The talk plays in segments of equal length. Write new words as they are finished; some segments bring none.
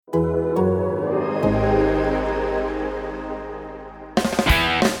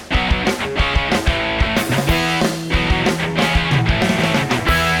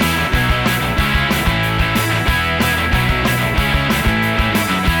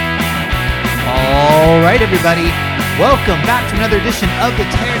right, everybody. Welcome back to another edition of The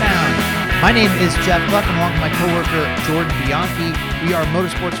Teardown. My name is Jeff Buck, and along with my coworker Jordan Bianchi. We are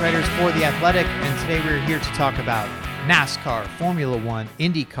motorsports writers for The Athletic, and today we're here to talk about NASCAR, Formula One,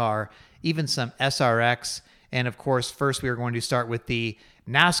 IndyCar, even some SRX. And of course, first we are going to start with the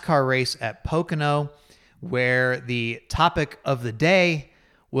NASCAR race at Pocono, where the topic of the day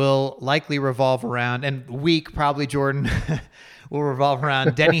will likely revolve around, and week probably, Jordan, will revolve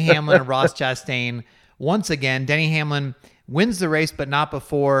around Denny Hamlin and Ross Chastain. Once again, Denny Hamlin wins the race, but not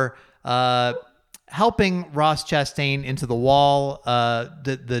before helping Ross Chastain into the wall.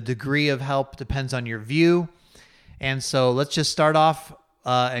 The degree of help depends on your view. And so let's just start off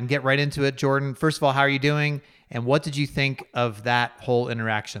and get right into it. Jordan, first of all, how are you doing? And what did you think of that whole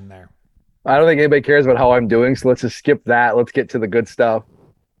interaction there? I don't think anybody cares about how I'm doing, so let's just skip that. Let's get to the good stuff.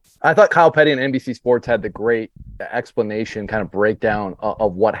 I thought Kyle Petty and NBC Sports had the great explanation, kind of breakdown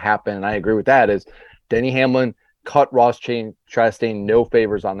of what happened. And I agree with that. Is Denny Hamlin cut Ross Chastain no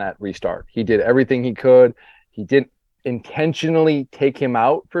favors on that restart. He did everything he could. He didn't intentionally take him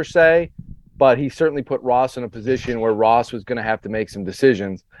out per se, but he certainly put Ross in a position where Ross was going to have to make some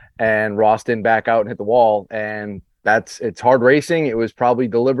decisions, and Ross didn't back out and hit the wall. And it's hard racing. It was probably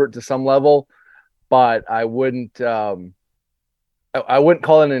deliberate to some level, but I wouldn't call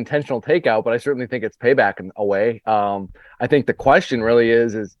it an intentional takeout, but I certainly think it's payback in a way. I think the question really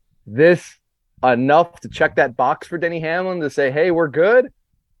is this enough to check that box for Denny Hamlin to say, hey, we're good?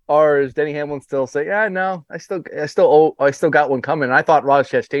 Or is Denny Hamlin still say, yeah, no, I still got one coming? And I thought Ross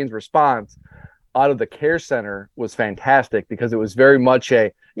Chastain's response out of the care center was fantastic, because it was very much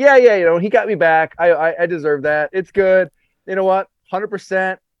a, yeah, he got me back. I deserve that. It's good. You know what?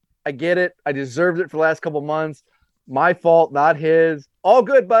 100%. I get it. I deserved it for the last couple of months. My fault, not his. All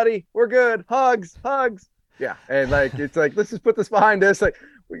good, buddy. We're good. Hugs. Yeah. And it's like, let's just put this behind us.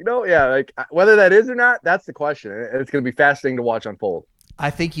 Whether that is or not, that's the question. And it's going to be fascinating to watch unfold. I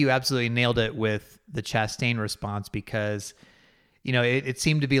think you absolutely nailed it with the Chastain response, because, it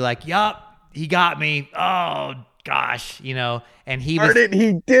seemed to be like, yup, he got me. Oh, gosh, and he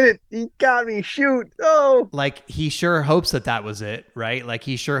did it. He got me. Shoot. Oh, like, he sure hopes that was it, right? Like,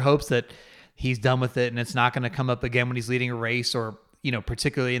 he sure hopes that he's done with it and it's not going to come up again when he's leading a race, or,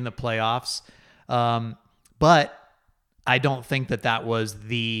 particularly in the playoffs. But I don't think that was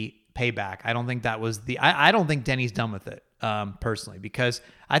the payback. I don't think that was I don't think Denny's done with it, personally, because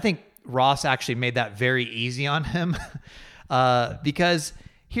I think Ross actually made that very easy on him. Because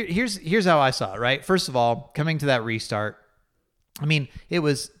here's how I saw it, right? First of all, coming to that restart, I mean, it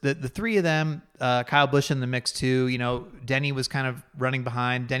was the three of them, Kyle Busch in the mix too. Denny was kind of running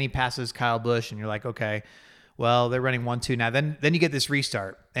behind. Denny passes Kyle Busch, and you're like, okay, well, they're running 1-2 now. Then you get this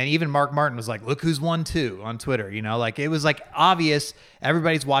restart, and even Mark Martin was like, look who's 1-2 on Twitter. Like, it was like obvious.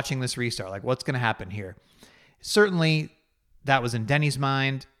 Everybody's watching this restart. Like, what's going to happen here? Certainly, that was in Denny's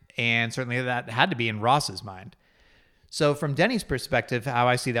mind, and certainly that had to be in Ross's mind. So from Denny's perspective, how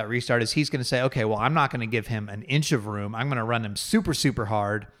I see that restart is he's going to say, okay, well, I'm not going to give him an inch of room. I'm going to run him super, super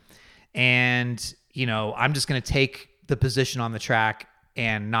hard. And, I'm just going to take the position on the track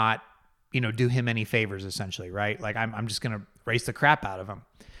and not, do him any favors, essentially, right? Like, I'm just going to race the crap out of him.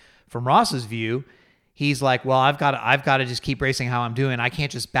 From Ross's view, he's like, well, I've got to just keep racing how I'm doing. I can't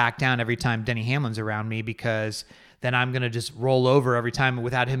just back down every time Denny Hamlin's around me, because then I'm going to just roll over every time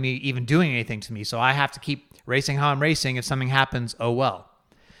without him even doing anything to me. So I have to keep racing how I'm racing. If something happens, oh well.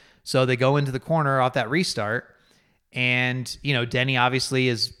 So they go into the corner off that restart, and, Denny obviously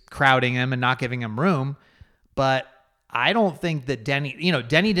is crowding him and not giving him room. But I don't think that Denny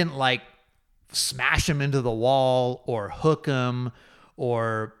didn't like smash him into the wall or hook him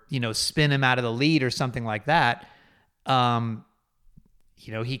or, spin him out of the lead or something like that.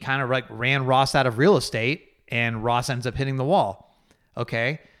 He kind of like ran Ross out of real estate, and Ross ends up hitting the wall.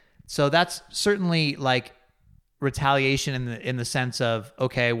 Okay. So that's certainly like retaliation in the sense of,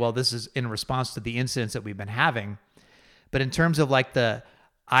 okay, well, this is in response to the incidents that we've been having. But in terms of like the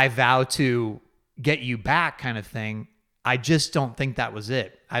I vow to get you back kind of thing, I just don't think that was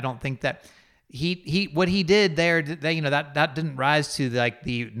it. I don't think that he what he did there, that didn't rise to like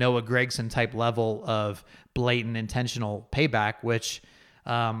the Noah Gragson type level of blatant intentional payback, which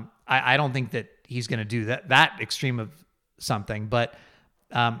I don't think that he's going to do that extreme of something. But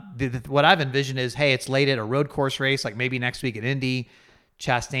what I've envisioned is, hey, it's late at a road course race, like maybe next week at Indy,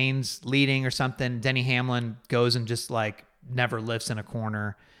 Chastain's leading or something. Denny Hamlin goes and just like never lifts in a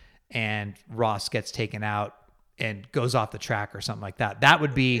corner, and Ross gets taken out and goes off the track or something like that. That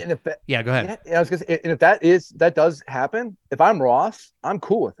would be, yeah, go ahead. Yeah, I was gonna say, and if that does happen, if I'm Ross, I'm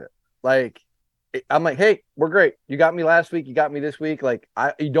cool with it. Like, I'm like, hey, we're great. You got me last week. You got me this week. Like,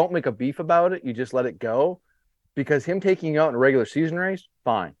 you don't make a beef about it. You just let it go, because him taking you out in a regular season race,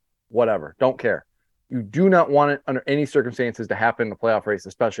 fine, whatever, don't care. You do not want it under any circumstances to happen in a playoff race,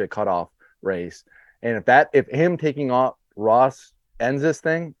 especially a cutoff race. And if him taking off Ross ends this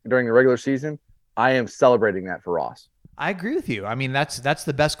thing during the regular season, I am celebrating that for Ross. I agree with you. I mean, that's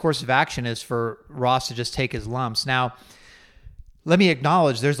the best course of action, is for Ross to just take his lumps. Now, let me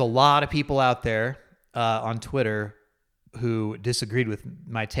acknowledge there's a lot of people out there on Twitter who disagreed with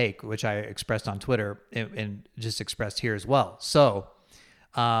my take, which I expressed on Twitter and just expressed here as well. So,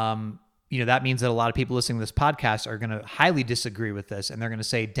 that means that a lot of people listening to this podcast are going to highly disagree with this, and they're going to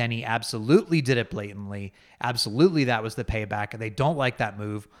say Denny absolutely did it blatantly. Absolutely, that was the payback, and they don't like that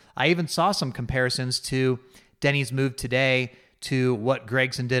move. I even saw some comparisons to Denny's move today to what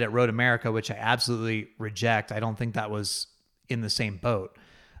Gragson did at Road America, which I absolutely reject. I don't think that was in the same boat.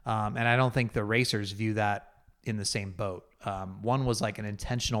 And I don't think the racers view that in the same boat. One was like an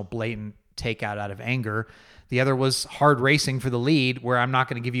intentional, blatant takeout out of anger. The other was hard racing for the lead, where I'm not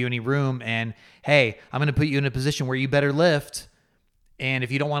going to give you any room. And hey, I'm going to put you in a position where you better lift. And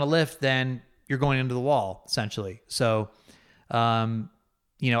if you don't want to lift, then you're going into the wall, essentially. So,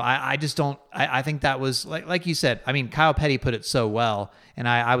 I just don't, I think that was like you said, I mean, Kyle Petty put it so well. And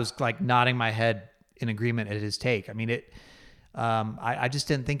I was like nodding my head in agreement at his take. I mean, I just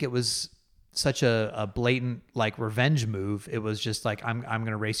didn't think it was such a blatant like revenge move. It was just like, I'm going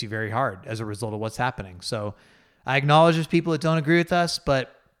to race you very hard as a result of what's happening. So I acknowledge there's people that don't agree with us,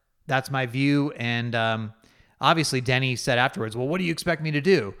 but that's my view. And obviously Denny said afterwards, well, what do you expect me to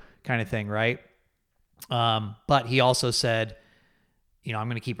do? Kind of thing, right? But he also said, I'm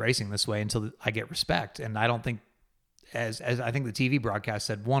going to keep racing this way until I get respect. And I don't think, as I think the TV broadcast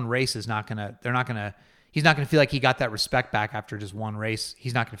said, one race is not going to, he's not going to feel like he got that respect back after just one race.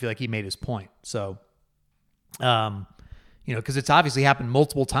 He's not going to feel like he made his point. So, because it's obviously happened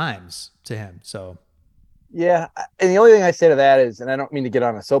multiple times to him. So, yeah. And the only thing I say to that is, and I don't mean to get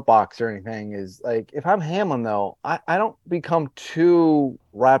on a soapbox or anything, is like, if I'm Hamlin though, I don't become too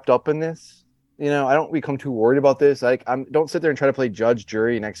wrapped up in this. I don't become too worried about this. Like, don't sit there and try to play judge,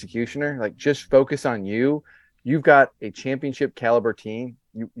 jury, and executioner. Like, just focus on you. You've got a championship caliber team.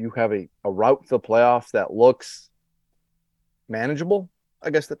 You have a route to the playoffs that looks manageable.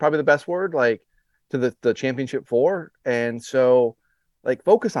 I guess that's probably the best word, like to the championship four. And so, like,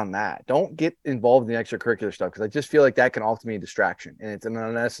 focus on that. Don't get involved in the extracurricular stuff, because I just feel like that can ultimately be a distraction, and it's an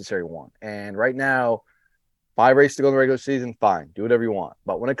unnecessary one. And right now, 5 races to go in the regular season, fine, do whatever you want.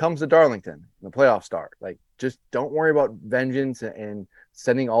 But when it comes to Darlington, the playoffs start, like, just don't worry about vengeance and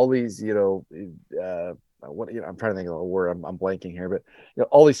sending all these, I'm trying to think of a word. I'm blanking here, but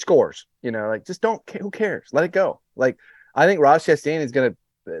all these scores, like, just don't. Who cares? Let it go. Like, I think Ross Chastain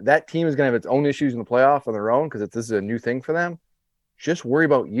that team is gonna have its own issues in the playoff on their own, because this is a new thing for them. Just worry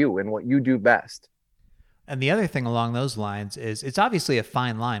about you and what you do best. And the other thing along those lines is, it's obviously a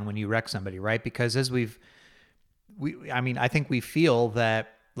fine line when you wreck somebody, right? Because as I think we feel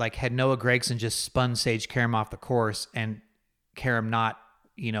that, like, had Noah Gragson just spun Sage Karam off the course and Karam not,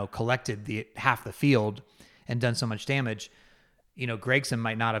 collected half the field and done so much damage, Gragson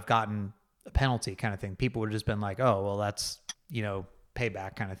might not have gotten a penalty, kind of thing. People would have just been like, oh, well, that's,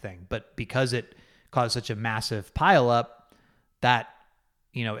 payback kind of thing. But because it caused such a massive pile up, that,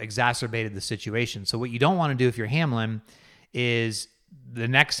 exacerbated the situation. So what you don't want to do if you're Hamlin is, the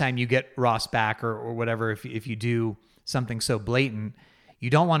next time you get Ross back or whatever, if you do something so blatant, you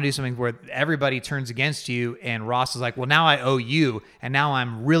don't want to do something where everybody turns against you and Ross is like, well, now I owe you, and now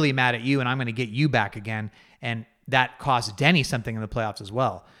I'm really mad at you, and I'm going to get you back again. And that cost Denny something in the playoffs as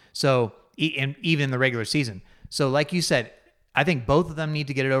well. So, and even in the regular season. So like you said, I think both of them need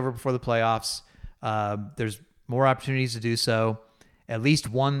to get it over before the playoffs. There's more opportunities to do so. At least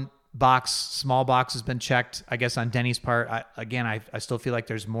one small box has been checked, I guess, on Denny's part. I still feel like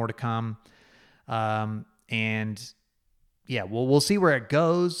there's more to come. And yeah, we'll see where it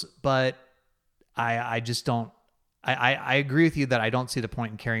goes, but I just don't, I agree with you that I don't see the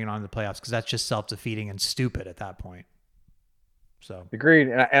point in carrying it on in the playoffs, because that's just self-defeating and stupid at that point. So agreed.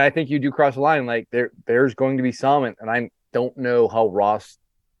 And I think you do cross the line. Like, there's going to be some, and I don't know how Ross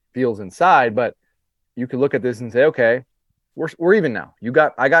feels inside, but you could look at this and say, okay, we're even now.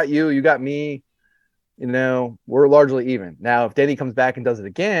 I got you, you got me, we're largely even. Now, if Denny comes back and does it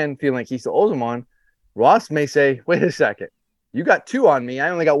again, feeling like he still owes him one, Ross may say, wait a second, you got 2 on me, I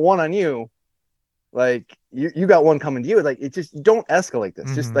only got 1 on you. Like, you got 1 coming to you. Like, it just, don't escalate this.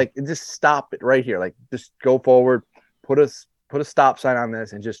 Mm-hmm. Just stop it right here. Like, just go forward, put a stop sign on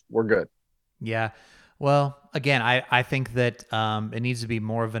this, and just, we're good. Yeah. Well, again, I think that it needs to be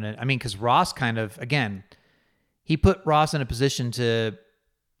more of I mean, because Ross kind of, again, he put Ross in a position to,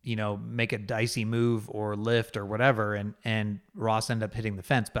 make a dicey move or lift or whatever, and Ross ended up hitting the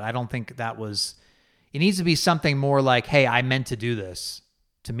fence. But I don't think that was. It needs to be something more like, "Hey, I meant to do this."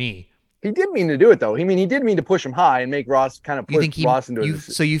 To me, He did mean to do it though. He did mean to push him high and make Ross kind of you push think Ross into it.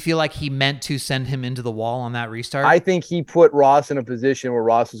 so you feel like he meant to send him into the wall on that restart? I think he put Ross in a position where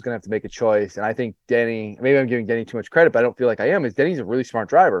Ross was going to have to make a choice. And I think Denny, maybe I'm giving Denny too much credit, but I don't feel like I am, is Denny's a really smart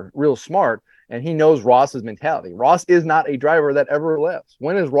driver, real smart. And he knows Ross's mentality. Ross is not a driver that ever lifts.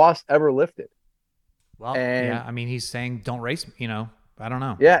 When has Ross ever lifted? Well, yeah. I mean, he's saying don't race, I don't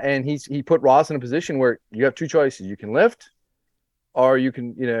know. Yeah. And he put Ross in a position where you have two choices. You can lift or you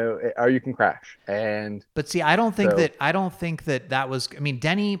can, or you can crash. But see, I don't think that was, I mean,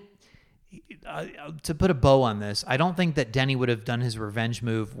 Denny, to put a bow on this, I don't think that Denny would have done his revenge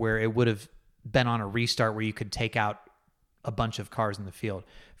move where it would have been on a restart where you could take out a bunch of cars in the field.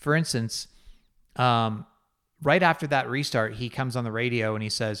 For instance, right after that restart, he comes on the radio and he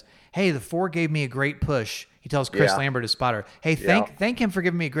says, "Hey, the 4 gave me a great push." He tells Chris Lambert, his spotter, "Hey, thank him for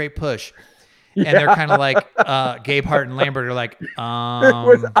giving me a great push." Yeah. And they're kind of like, Gabehart and Lambert are like, it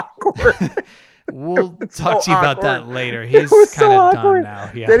was awkward. We'll talk to you about that later. He's kind of done now.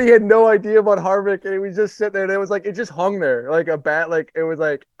 Yeah. Then he had no idea about Harvick, and he was just sitting there, and it was like it just hung there like a bat. Like it was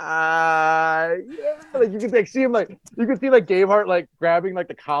like, yeah. Like you could see him, like you could see like Gabehart like grabbing like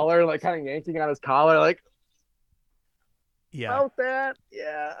the collar, like kind of yanking on his collar, like, yeah, about that,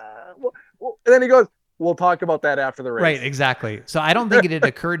 yeah. Well, and then he goes, "We'll talk about that after the race." Right, exactly. So I don't think it had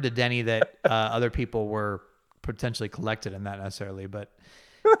occurred to Denny that other people were potentially collected in that necessarily, but.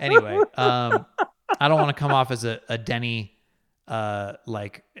 Anyway, I don't want to come off as a Denny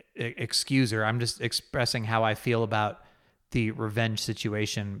excuser. I'm just expressing how I feel about the revenge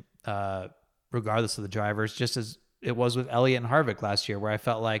situation, regardless of the drivers, just as it was with Elliott and Harvick last year, where I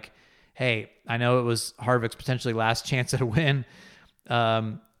felt like, hey, I know it was Harvick's potentially last chance at a win,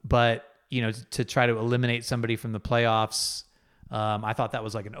 but to try to eliminate somebody from the playoffs, I thought that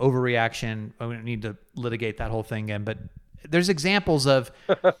was like an overreaction. I don't need to litigate that whole thing again, but. There's examples of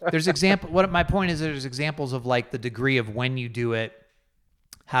what my point is, there's examples of like the degree of when you do it,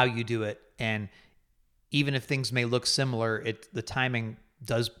 how you do it. And even if things may look similar, the timing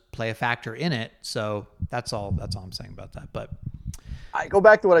does play a factor in it. So that's all I'm saying about that. But I go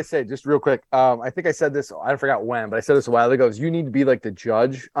back to what I said just real quick. I think I said this, I forgot when, but I said this a while ago, is you need to be like the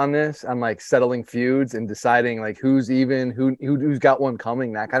judge on this, on like settling feuds and deciding like who's even, who's got one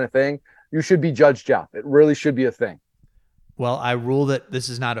coming, that kind of thing. You should be Judge Jeff. It really should be a thing. Well, I rule that this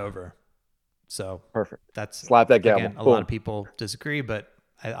is not over. So perfect. That's slap that gavel. Again, a lot of people disagree, but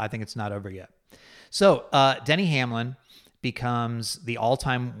I think it's not over yet. So Denny Hamlin becomes the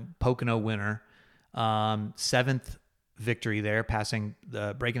all-time Pocono winner. 7th victory there,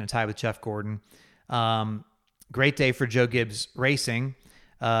 breaking a tie with Jeff Gordon. Great day for Joe Gibbs Racing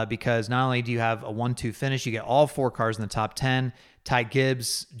because not only do you have a 1-2 finish, you get all 4 cars in the top 10. Ty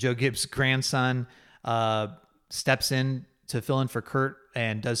Gibbs, Joe Gibbs' grandson, steps in to fill in for Kurt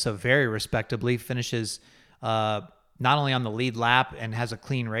and does so very respectably, finishes not only on the lead lap and has a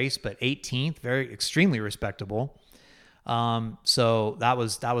clean race, but 18th, extremely respectable. So that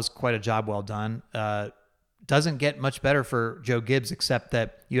was quite a job well done. Doesn't get much better for Joe Gibbs, except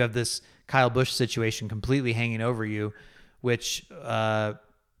that you have this Kyle Busch situation completely hanging over you, which, Joe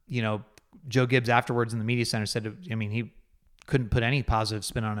Gibbs afterwards in the media center said, he couldn't put any positive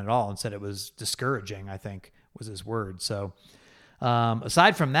spin on it at all and said it was discouraging, I think was his word. So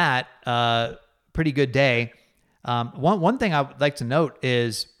aside from that, pretty good day. One thing I would like to note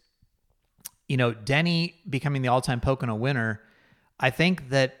is, Denny becoming the all-time Pocono winner. I think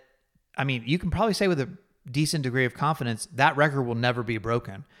that, you can probably say with a decent degree of confidence that record will never be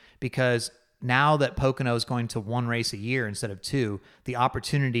broken, because now that Pocono is going to 1 race a year instead of 2, the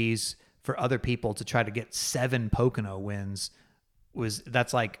opportunities for other people to try to get 7 Pocono wins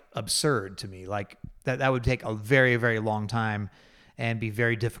that's like absurd to me. Like that would take a very, very long time and be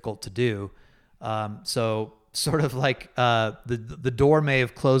very difficult to do. So sort of like the door may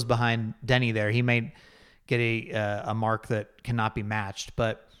have closed behind Denny there. He may get a mark that cannot be matched,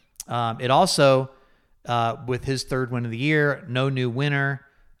 but it also, with his 3rd win of the year, no new winner.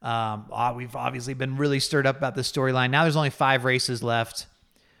 We've obviously been really stirred up about this storyline. Now there's only 5 races left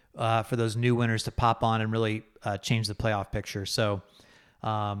for those new winners to pop on and really change the playoff picture. So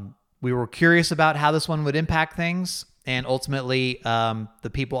we were curious about how this one would impact things. And ultimately, the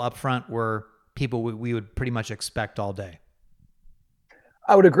people up front were people we would pretty much expect all day.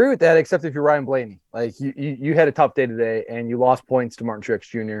 I would agree with that, except if you're Ryan Blaney. Like you had a tough day today and you lost points to Martin Truex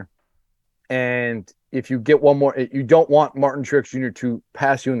Jr. And if you get one more, you don't want Martin Truex Jr. to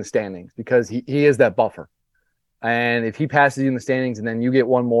pass you in the standings because he is that buffer. And if he passes you in the standings and then you get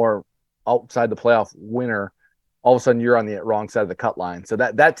one more outside the playoff winner, all of a sudden you're on the wrong side of the cut line. So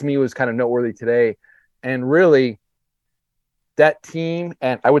that to me was kind of noteworthy today. And really, that team,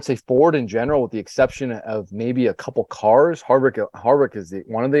 and I would say Ford in general, with the exception of maybe a couple cars, Harvick is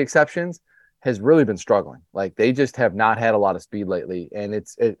one of the exceptions, has really been struggling. Like they just have not had a lot of speed lately, and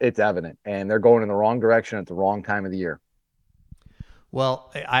it's evident. And they're going in the wrong direction at the wrong time of the year.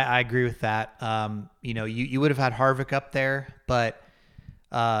 Well, I agree with that. You would have had Harvick up there, but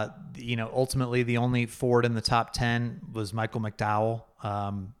ultimately the only Ford in the top 10 was Michael McDowell.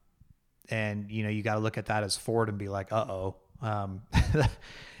 And you got to look at that as Ford and be like, uh-oh.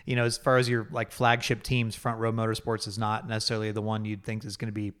 As far as your like flagship teams, Front Row Motorsports is not necessarily the one you'd think is going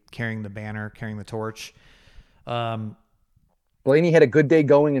to be carrying the banner, carrying the torch. Blaney had a good day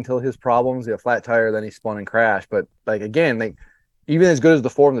going until his problems, a flat tire, then he spun and crashed. But like again, even as good as the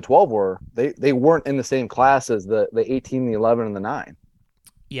 4 and the 12 were, they weren't in the same class as the 18, the 11, and the 9.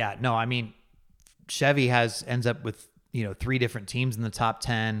 Yeah, no, I mean, Chevy ends up with 3 different teams in the top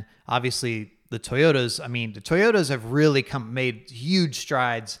 10. Obviously, the Toyotas have really made huge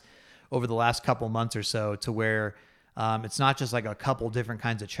strides over the last couple months or so to where it's not just like a couple different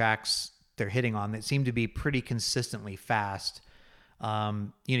kinds of tracks they're hitting on. They seem to be pretty consistently fast.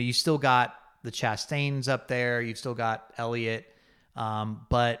 You still got the Chastains up there. You've still got Elliott.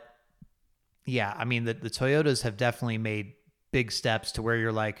 But yeah, I mean, the Toyotas have definitely made big steps to where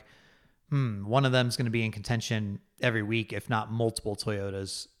you're like, one of them is going to be in contention every week, if not multiple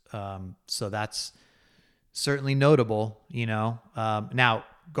Toyotas. So that's certainly notable, now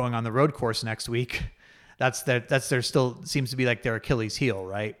going on the road course next week, that's their still seems to be like their Achilles heel,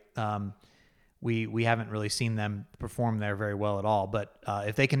 right? We haven't really seen them perform there very well at all, but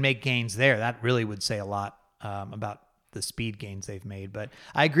if they can make gains there, that really would say a lot about the speed gains they've made. But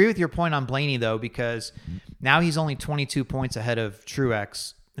I agree with your point on Blaney though, because now he's only 22 points ahead of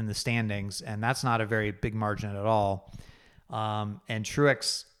Truex in the standings, and that's not a very big margin at all. And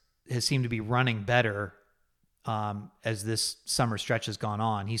Truex has seemed to be running better as this summer stretch has gone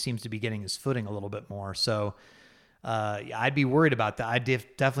on. He seems to be getting his footing a little bit more. So I'd be worried about that. I'd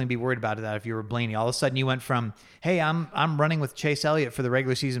definitely be worried about that if you were Blaney. All of a sudden you went from, hey, I'm running with Chase Elliott for the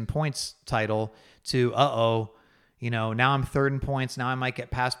regular season points title to, now I'm third in points. Now I might get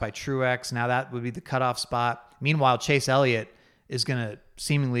passed by Truex. Now that would be the cutoff spot. Meanwhile, Chase Elliott is going to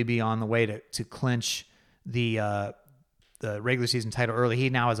seemingly be on the way to clinch the regular season title early. He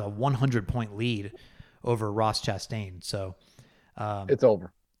now has a 100-point lead over Ross Chastain. So it's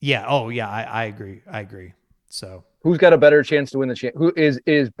over. Yeah. Oh, yeah. I agree. So who's got a better chance to win the Who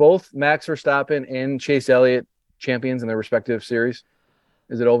is both Max Verstappen and Chase Elliott champions in their respective series?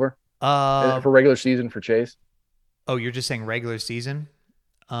 Is it over for regular season for Chase? Oh, you're just saying regular season?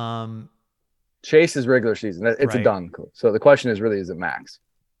 Chase is regular season. It's right. A done. So the question is really, is it Max?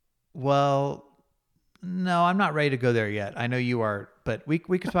 Well, no, I'm not ready to go there yet. I know you are, but we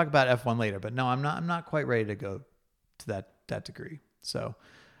could talk about F1 later. But no, I'm not quite ready to go to that degree. So,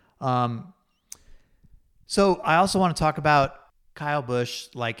 so I also want to talk about Kyle Busch,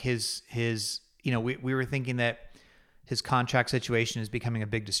 like his we were thinking that his contract situation is becoming a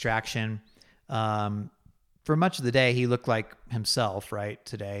big distraction. For much of the day, he looked like himself, right?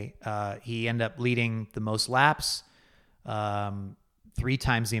 Today, he ended up leading the most laps. 3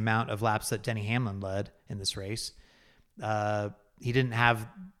 times the amount of laps that Denny Hamlin led in this race. He didn't have,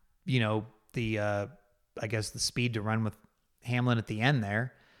 the speed to run with Hamlin at the end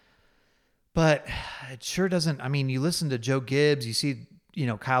there. But it sure doesn't. I mean, you listen to Joe Gibbs, you see,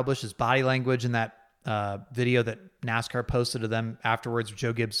 Kyle Busch's body language in that video that NASCAR posted to them afterwards.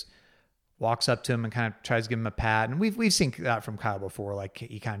 Joe Gibbs walks up to him and kind of tries to give him a pat. And we've seen that from Kyle before. Like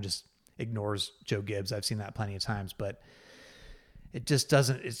he kind of just ignores Joe Gibbs. I've seen that plenty of times, but it just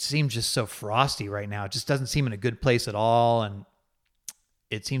doesn't, it seems just so frosty right now. It just doesn't seem in a good place at all. And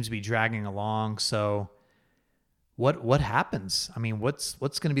it seems to be dragging along. So what happens? I mean, what's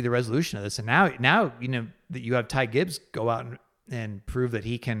going to be the resolution of this? And now, that you have Ty Gibbs go out and prove that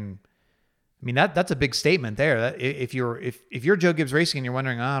he can, I mean, that's a big statement there. That if you're Joe Gibbs Racing and you're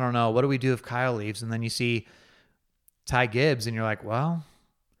wondering, I don't know, what do we do if Kyle leaves? And then you see Ty Gibbs and you're like, well,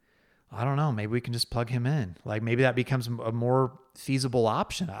 I don't know. Maybe we can just plug him in. Like maybe that becomes a more feasible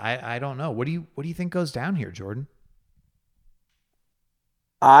option. I don't know. What do you think goes down here, Jordan?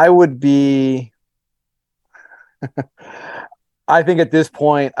 I would be. I think at this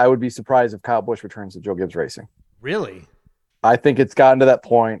point, I would be surprised if Kyle Busch returns to Joe Gibbs Racing. Really? I think it's gotten to that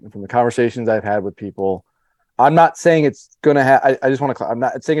point, and from the conversations I've had with people, I'm not saying it's going to happen. I just want to. I'm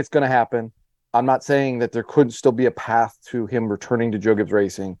not saying it's going to happen. I'm not saying that there couldn't still be a path to him returning to Joe Gibbs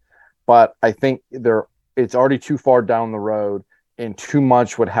Racing, but I think it's already too far down the road and too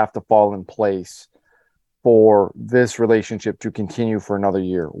much would have to fall in place for this relationship to continue for another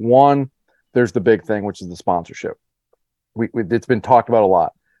year. One, there's the big thing, which is the sponsorship. It's been talked about a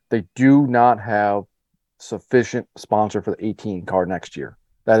lot. They do not have sufficient sponsor for the 18 car next year.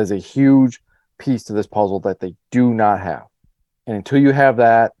 That is a huge piece to this puzzle that they do not have. And until you have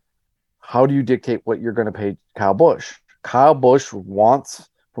that, how do you dictate what you're going to pay Kyle Busch? Kyle Busch wants,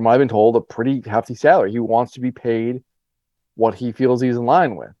 from what I've been told, a pretty hefty salary. He wants to be paid what he feels he's in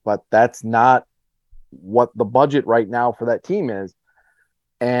line with, but that's not what the budget right now for that team is.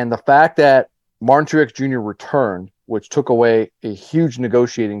 And the fact that Martin Truex Jr. returned, which took away a huge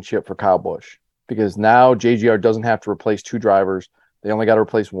negotiating chip for Kyle Busch, because now JGR doesn't have to replace 2 drivers. They only got to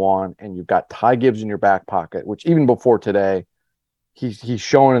replace 1, and you've got Ty Gibbs in your back pocket, which even before today, he's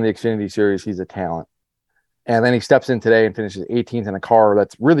shown in the Xfinity Series he's a talent. And then he steps in today and finishes 18th in a car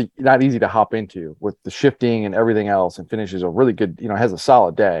that's really not easy to hop into with the shifting and everything else, and finishes a really good, has a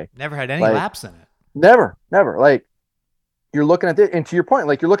solid day. Never had any laps in it. Never. Like, you're looking at this, and to your point,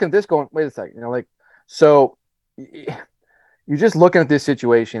 like, you're looking at this going, wait a second, so you're just looking at this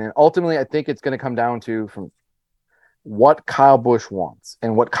situation, and ultimately I think it's going to come down to from what Kyle Busch wants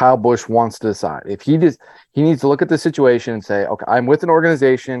and what Kyle Busch wants to decide. If he needs to look at the situation and say, okay, I'm with an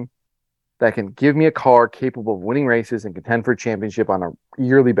organization that can give me a car capable of winning races and contend for a championship on a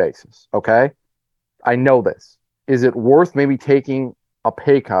yearly basis. Okay. I know this. Is it worth maybe taking a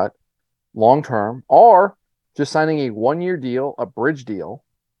pay cut long-term, or just signing a 1-year deal, a bridge deal,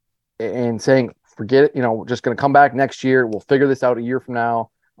 and saying, forget it, just going to come back next year. We'll figure this out a year from now.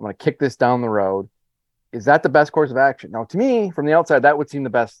 I'm going to kick this down the road. Is that the best course of action? Now, to me, from the outside, that would seem the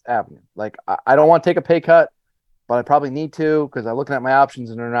best avenue. Like, I don't want to take a pay cut, but I probably need to, because I'm looking at my options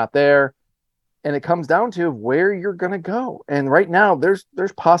and they're not there. And it comes down to where you're going to go. And right now, there's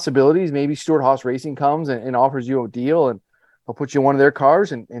possibilities. Maybe Stewart-Haas Racing comes and offers you a deal, and they'll put you in one of their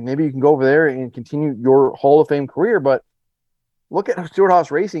cars, and maybe you can go over there and continue your Hall of Fame career. But look at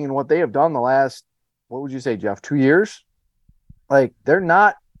Stewart-Haas Racing and what they have done the last, what would you say, Jeff, 2 years? Like, they're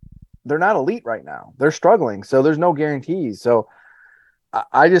not elite right now. They're struggling. So there's no guarantees. So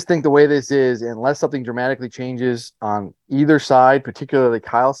I just think the way this is, unless something dramatically changes on either side, particularly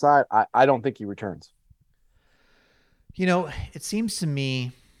Kyle's side, I don't think he returns. It seems to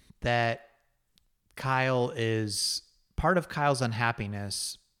me that part of Kyle's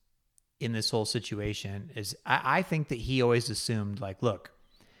unhappiness in this whole situation is I think that he always assumed, like, look,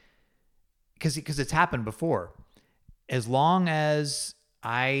 because it's happened before. As long as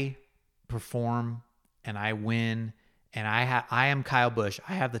I perform and I win, and I am Kyle Busch,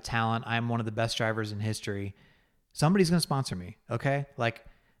 I have the talent, I'm one of the best drivers in history, somebody's going to sponsor me, okay? Like,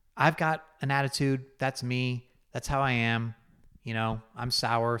 I've got an attitude, that's me, that's how I am. I'm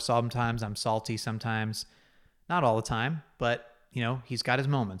sour sometimes, I'm salty sometimes, not all the time, but he's got his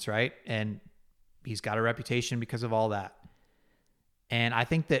moments, right? And he's got a reputation because of all that. And I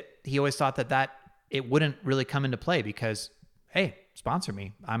think that he always thought that it wouldn't really come into play because, hey, sponsor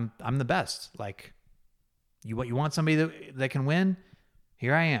me, I'm the best. Like, you want somebody that can win?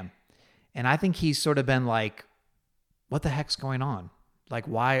 Here I am. And I think he's sort of been like, what the heck's going on? Like,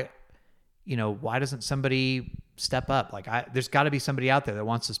 why doesn't somebody step up? Like, there's got to be somebody out there that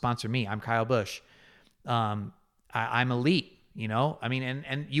wants to sponsor me. I'm Kyle Busch. I'm elite, I mean,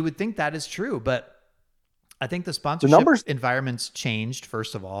 and you would think that is true, but I think the sponsorship environment's changed,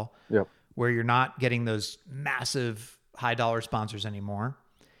 first of all, yep, where you're not getting those massive high dollar sponsors anymore.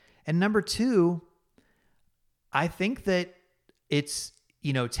 And number 2, I think that it's,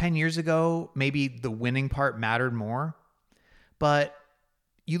 10 years ago, maybe the winning part mattered more, but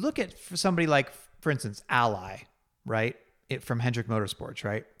you look at for somebody like, for instance, Ally, right? From Hendrick Motorsports,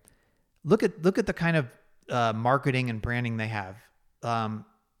 right? Look at the kind of marketing and branding they have.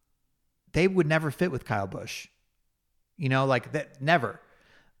 They would never fit with Kyle Busch, like that. Never.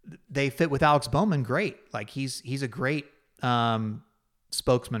 They fit with Alex Bowman. Great. Like, he's a great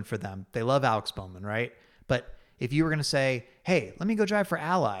spokesman for them. They love Alex Bowman, right? But if you were going to say, hey, let me go drive for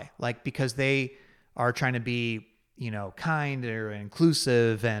Ally, like, because they are trying to be, kind or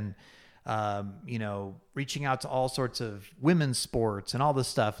inclusive and, reaching out to all sorts of women's sports and all this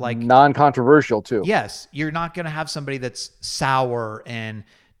stuff, like non-controversial too. Yes. You're not going to have somebody that's sour and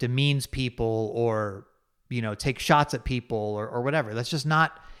demeans people or, take shots at people or whatever. That's just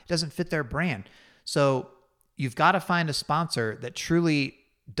not, it doesn't fit their brand. So you've got to find a sponsor that truly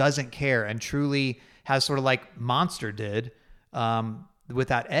doesn't care and truly has sort of like Monster did with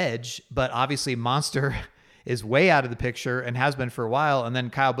that edge. But obviously Monster is way out of the picture and has been for a while. And then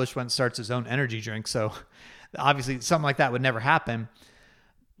Kyle Busch went and starts his own energy drink. So obviously something like that would never happen.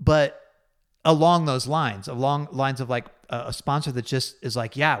 But along those lines, along lines of like a sponsor that just is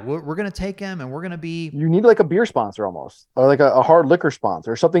like, yeah, we're going to take him and we're going to be. You need like a beer sponsor almost, or like a hard liquor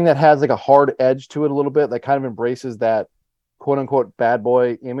sponsor, or something that has like a hard edge to it a little bit, that kind of embraces that quote unquote bad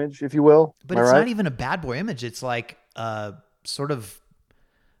boy image, if you will. But it's not even a bad boy image. It's like sort of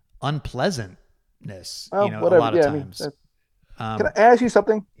unpleasantness, a lot of times. Can I ask you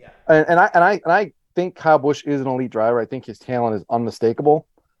something? Yeah. And I think Kyle Busch is an elite driver. I think his talent is unmistakable,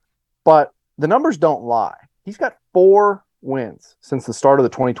 but the numbers don't lie. He's got 4 wins since the start of the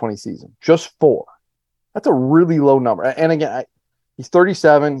 2020 season. Just 4. That's a really low number. And again, he's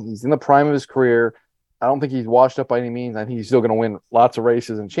 37. He's in the prime of his career. I don't think he's washed up by any means. I think he's still going to win lots of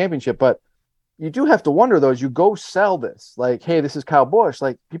races and championship. But you do have to wonder, though, as you go sell this, like, hey, this is Kyle Busch.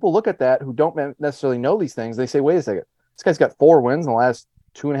 Like, people look at that who don't necessarily know these things. They say, wait a second, this guy's got 4 wins in the last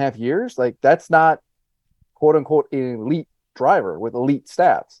 2.5 years. Like, that's not, quote unquote, an elite driver with elite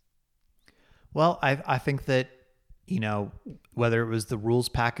stats. Well, I think that, whether it was the rules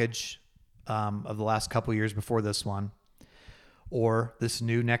package of the last couple of years before this one or this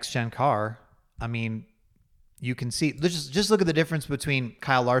new next-gen car, I mean, you can see, just look at the difference between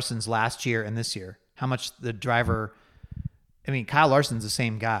Kyle Larson's last year and this year. How much the driver, Kyle Larson's the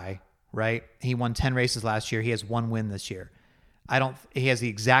same guy, right? He won 10 races last year. He has 1 win this year. He has the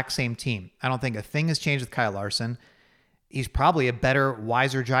exact same team. I don't think a thing has changed with Kyle Larson. He's probably a better,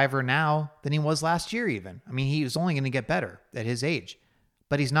 wiser driver now than he was last year even. He was only going to get better at his age,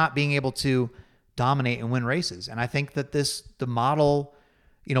 but he's not being able to dominate and win races. And I think that the model,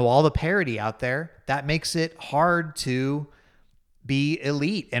 all the parity out there, that makes it hard to be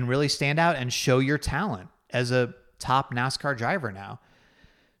elite and really stand out and show your talent as a top NASCAR driver now.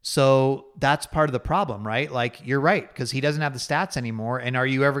 So that's part of the problem, right? Like, you're right, because he doesn't have the stats anymore. And are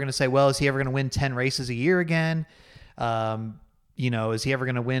you ever going to say, well, is he ever going to win 10 races a year again? Is he ever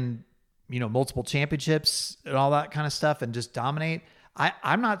going to win, multiple championships and all that kind of stuff and just dominate?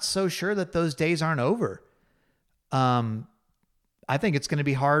 I'm not so sure that those days aren't over. I think it's going to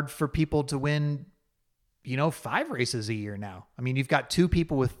be hard for people to win, 5 races a year now. You've got 2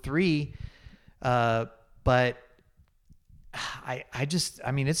 people with 3, but this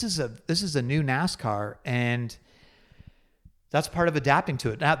is a new NASCAR, and that's part of adapting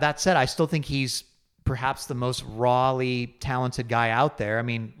to it. Now, that said, I still think he's perhaps the most rawly talented guy out there.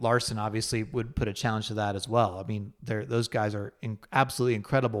 Larson obviously would put a challenge to that as well. Those guys are absolutely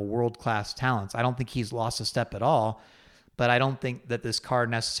incredible world-class talents. I don't think he's lost a step at all, but I don't think that this car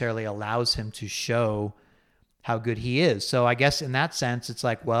necessarily allows him to show how good he is. So I guess in that sense, it's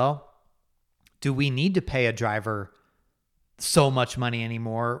like, well, do we need to pay a driver so much money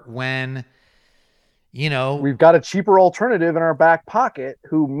anymore when, we've got a cheaper alternative in our back pocket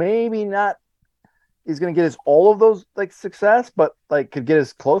who maybe not is going to get us all of those like success, but like could get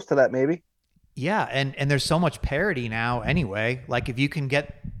us close to that maybe. Yeah. And there's so much parity now anyway. Like, if you can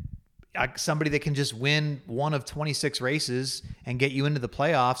get somebody that can just win 1 of 26 races and get you into the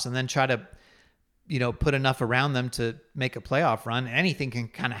playoffs and then try to, put enough around them to make a playoff run, anything can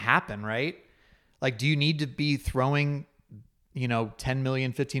kind of happen, right? Like, do you need to be throwing, $10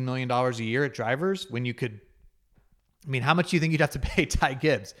 million, $15 million a year at drivers when you could, how much do you think you'd have to pay Ty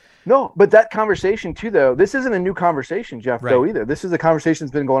Gibbs? No, but that conversation too, though, this isn't a new conversation, Jeff, right. though, either. This is a conversation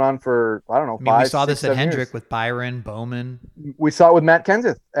that's been going on for, I don't know, 5, we saw 6, this at Hendrick years. With Byron, Bowman. We saw it with Matt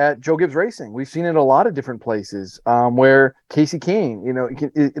Kenseth at Joe Gibbs Racing. We've seen it a lot of different places where Casey Kane,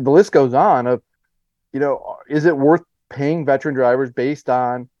 the list goes on of, is it worth paying veteran drivers based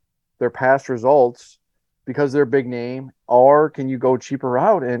on their past results because they're a big name, or can you go cheaper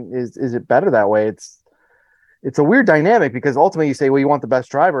route? And is it better that way? It's a weird dynamic because ultimately you say, well, you want the best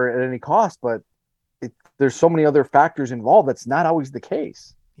driver at any cost, but there's so many other factors involved. That's not always the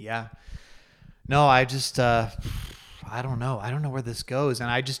case. Yeah. No, I just, I don't know. I don't know where this goes. And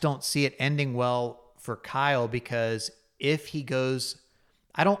I just don't see it ending well for Kyle, because if he goes,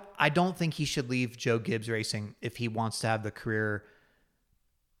 I don't think he should leave Joe Gibbs Racing if he wants to have the career.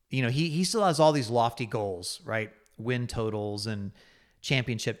 He still has all these lofty goals, right? Win totals and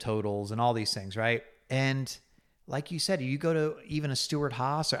championship totals and all these things, right? And like you said, you go to even a Stewart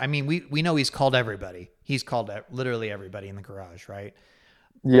Haas, we know he's called everybody. He's called literally everybody in the garage, right?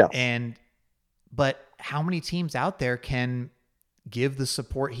 Yeah. But how many teams out there can give the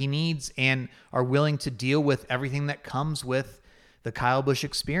support he needs and are willing to deal with everything that comes with the Kyle Busch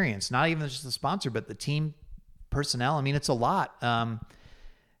experience? Not even just the sponsor, but the team personnel. It's a lot. And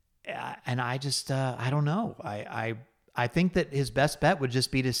I just, I don't know. I think that his best bet would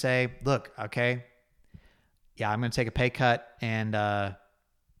just be to say, look, okay, yeah, I'm going to take a pay cut. And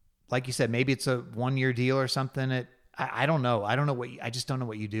like you said, maybe it's a 1-year deal or something. I don't know. I don't know I just don't know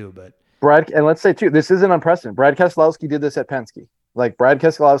what you do, but And let's say too, this isn't unprecedented. Brad Keselowski did this at Penske. Like Brad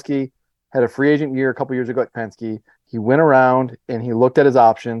Keselowski had a free agent year a couple years ago at Penske. He went around and he looked at his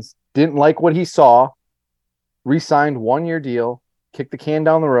options, didn't like what he saw, re-signed 1-year deal, kicked the can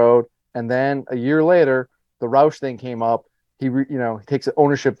down the road, and then a year later, the Roush thing came up. He takes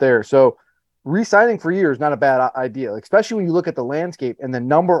ownership there. So re-signing for a year is not a bad idea, especially when you look at the landscape and the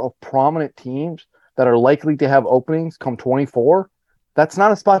number of prominent teams that are likely to have openings come 24. That's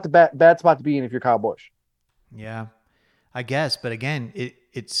not a bad spot to be in if you're Kyle Busch. yeah, I guess. But again,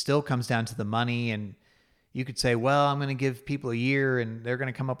 it still comes down to the money, and you could say, well, I'm going to give people a year and they're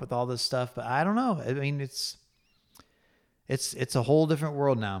going to come up with all this stuff, but I don't know. I mean, it's a whole different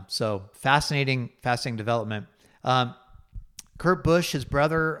world now. So fascinating development. Kurt Busch, his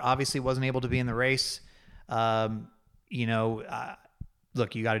brother, obviously wasn't able to be in the race. Look, you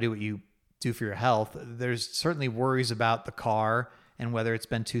got to do what you do for your health. There's certainly worries about the car and whether it's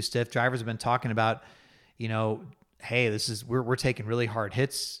been too stiff. Drivers have been talking about, hey, we're taking really hard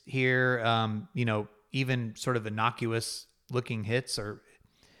hits here. Even sort of innocuous looking hits, or,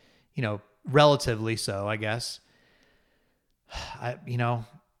 relatively so, I guess. I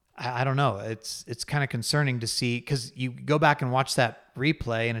don't know. It's kind of concerning to see, because you go back and watch that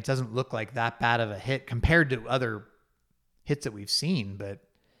replay and it doesn't look like that bad of a hit compared to other hits that we've seen. But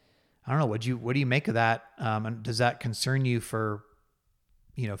I don't know. What do you make of that? And does that concern you for,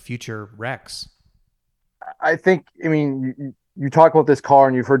 future wrecks? I think, you talk about this car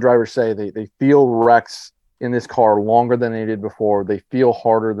and you've heard drivers say they feel wrecks in this car longer than they did before. They feel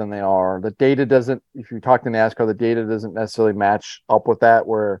harder than they are. The data doesn't, if you talk to NASCAR, the data doesn't necessarily match up with that,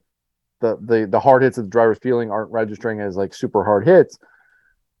 where the hard hits that the driver's feeling aren't registering as like super hard hits.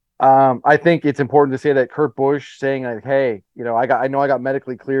 I think it's important to say that Kurt Busch saying like, hey, I know I got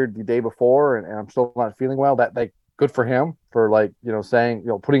medically cleared the day before and I'm still not feeling well. That like good for him for like, saying,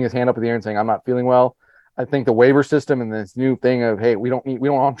 putting his hand up in the air and saying, I'm not feeling well. I think the waiver system and this new thing of, hey, we don't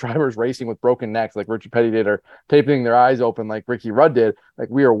want drivers racing with broken necks like Richie Petty did, or taping their eyes open like Ricky Rudd did. Like,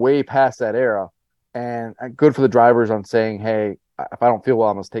 we are way past that era, and good for the drivers on saying, hey, if I don't feel well,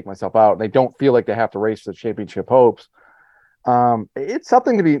 I must take myself out. And they don't feel like they have to race for the championship hopes. It's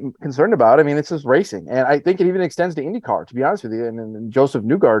something to be concerned about. I mean, it's just racing, and I think it even extends to IndyCar, to be honest with you. And Joseph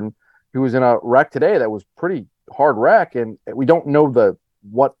Newgarden, who was in a wreck today that was pretty hard wreck, and we don't know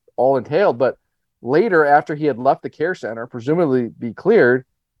what all entailed, but later, after he had left the care center, presumably be cleared,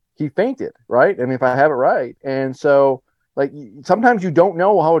 he fainted, right? I mean, if I have it right. And so, like, sometimes you don't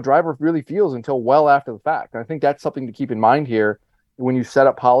know how a driver really feels until well after the fact. And I think that's something to keep in mind here when you set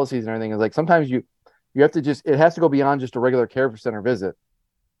up policies and everything. Is like, sometimes you have to it has to go beyond just a regular care center visit.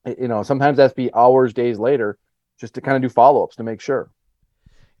 Sometimes that's be hours, days later, just to kind of do follow-ups to make sure.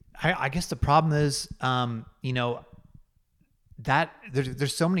 I guess the problem is, that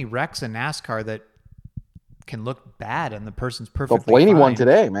there's so many wrecks in NASCAR that can look bad and the person's perfectly fine. Blaney won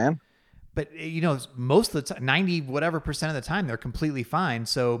today, man. But most of the time, 90 whatever % of the time, they're completely fine.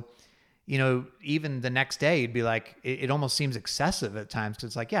 So, even the next day, you'd be like, it almost seems excessive at times, because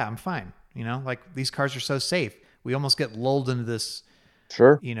it's like, yeah, I'm fine. Like, these cars are so safe. We almost get lulled into this,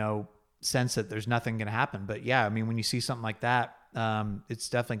 sense that there's nothing going to happen. But yeah, I mean, when you see something like that, it's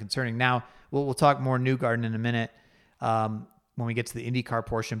definitely concerning. Now, we'll talk more Newgarden in a minute. When we get to the IndyCar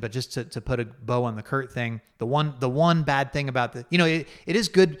portion, but just to put a bow on the Kurt thing, the one bad thing about it is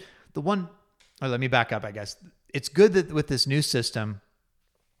good. Let me back up, I guess. It's good that with this new system,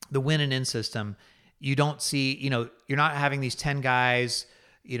 the win and in system, you don't see, you're not having these 10 guys,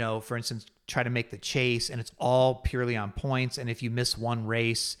 for instance, try to make the chase, and it's all purely on points. And if you miss one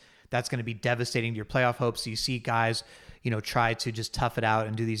race, that's going to be devastating to your playoff hopes. So you see guys, try to just tough it out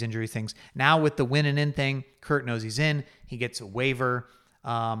and do these injury things. Now with the win and in thing, Kurt knows he's in. He gets a waiver.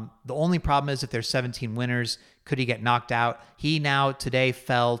 The only problem is if there's 17 winners, could he get knocked out? He now today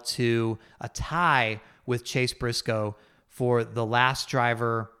fell to a tie with Chase Briscoe for the last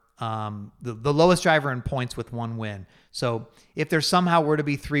driver, the lowest driver in points with one win. So if there somehow were to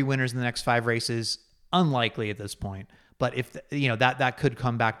be 3 winners in the next 5 races, unlikely at this point. But if that could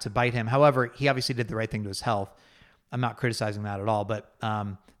come back to bite him. However, he obviously did the right thing to his health. I'm not criticizing that at all, but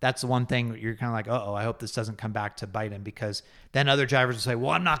that's the one thing you're kind of like, I hope this doesn't come back to bite him, because then other drivers will say,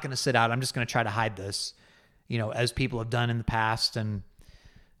 well, I'm not going to sit out. I'm just going to try to hide this, as people have done in the past. And,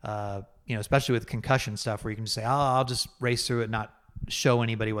 especially with concussion stuff, where you can just say, I'll just race through it, not show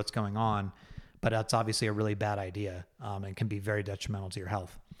anybody what's going on. But that's obviously a really bad idea, and can be very detrimental to your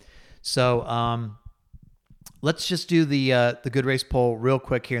health. So, let's just do the good race poll real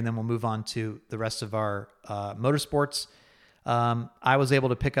quick here, and then we'll move on to the rest of our motorsports. I was able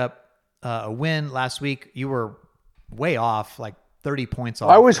to pick up a win last week. You were way off, like 30 points off.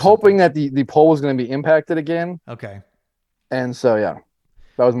 I was hoping that the poll was going to be impacted again. Okay. And so, yeah,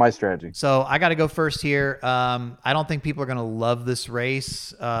 that was my strategy. So I got to go first here. I don't think people are going to love this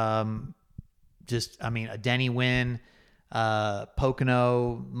race. A Denny win,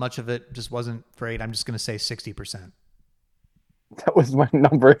 Pocono, much of it just wasn't great. I'm just going to say 60%. That was my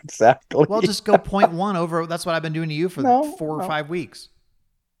number exactly. Well, just go 0.1 over. That's what I've been doing to you for 4 or 5 weeks.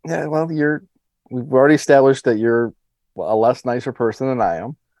 Yeah, well, we've already established that you're a less nicer person than I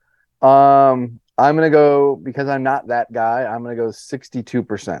am. I'm going to go, because I'm not that guy, I'm going to go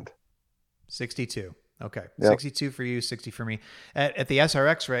 62%. 62. Okay. Yep. 62 for you, 60 for me. At the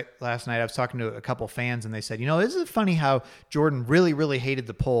SRX last night, I was talking to a couple fans, and they said, this is funny how Jordan really, really hated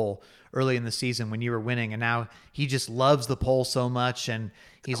the pole early in the season when you were winning, and now he just loves the pole so much. And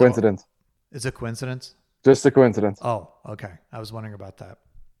he's coincidence. Is it a coincidence? Just a coincidence. Oh, okay. I was wondering about that.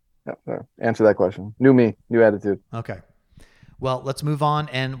 Yep. Answer that question. New me, new attitude. Okay. Well, let's move on,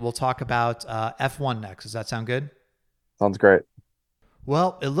 and we'll talk about F1 next. Does that sound good? Sounds great.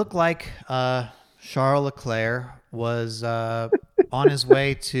 Well, it looked like Charles Leclerc was on his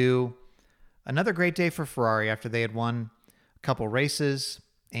way to another great day for Ferrari after they had won a couple races,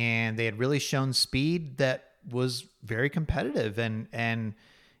 and they had really shown speed that was very competitive. And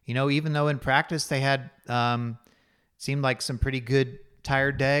even though in practice they had seemed like some pretty good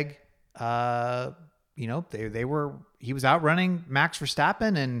tire deg, he was outrunning Max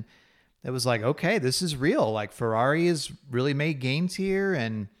Verstappen, and it was like, okay, this is real. Like Ferrari has really made gains here,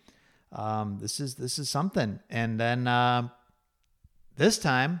 and this is something. And then this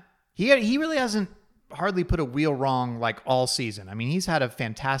time he really hasn't hardly put a wheel wrong like all season. I mean, he's had a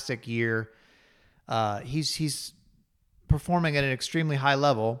fantastic year. He's performing at an extremely high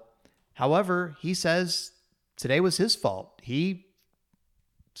level. However, he says today was his fault. He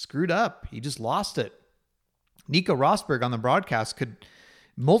screwed up. He just lost it. Nico Rosberg on the broadcast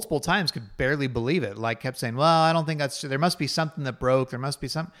multiple times could barely believe it. Like kept saying, well, I don't think that's true. There must be something that broke. There must be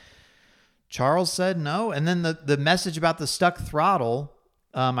something. Charles said no. And then the message about the stuck throttle,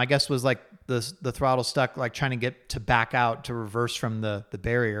 I guess was like the throttle stuck, like trying to get to back out to reverse from the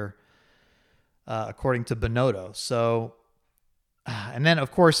barrier, according to Binotto. So, and then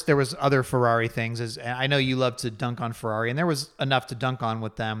of course there was other Ferrari things. As I know you love to dunk on Ferrari, and there was enough to dunk on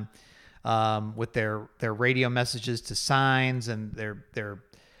with them, with their radio messages to Sainz and their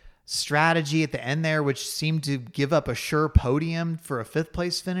strategy at the end there, which seemed to give up a sure podium for a 5th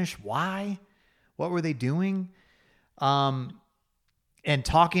place finish. Why? What were they doing? And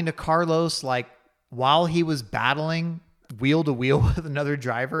talking to Carlos, like while he was battling wheel to wheel with another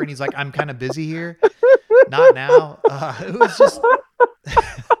driver, and he's like, I'm kind of busy here. Not now. It was just,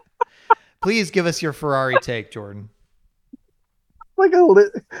 please give us your Ferrari take, Jordan.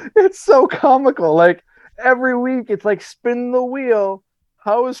 It's so comical. Like every week it's like spin the wheel.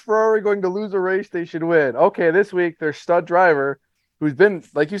 How is Ferrari going to lose a race they should win? Okay, this week their stud driver, who's been,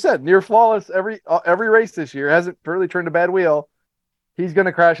 like you said, near flawless every race this year, hasn't really turned a bad wheel. He's going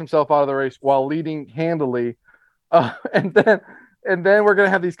to crash himself out of the race while leading handily, and then we're going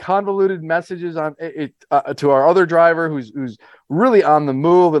to have these convoluted messages on it to our other driver who's really on the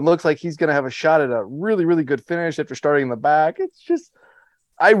move and looks like he's going to have a shot at a really, really good finish after starting in the back. It's just,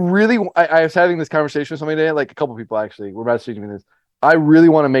 I was having this conversation with somebody today, like a couple people actually were messaging me this. I really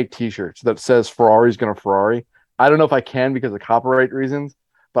want to make t-shirts that says Ferrari's going to Ferrari. I don't know if I can because of copyright reasons,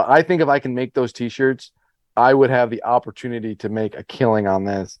 but I think if I can make those t-shirts, I would have the opportunity to make a killing on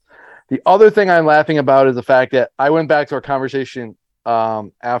this. The other thing I'm laughing about is the fact that I went back to our conversation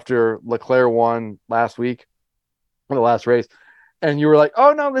after Leclerc won last week, in the last race, and you were like,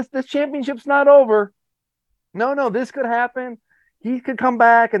 "Oh no, this championship's not over. No, this could happen. He could come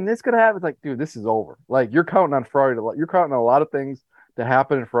back, and this could happen." It's like, dude, this is over. Like you're counting on Ferrari you're counting on a lot of things to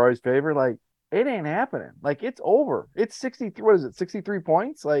happen in Ferrari's favor. Like it ain't happening. Like it's over. It's 63. What is it? 63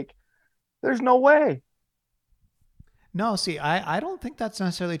 points. Like there's no way. No, see, I don't think that's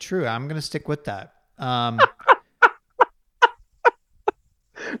necessarily true. I'm going to stick with that.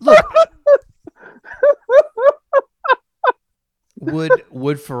 Look,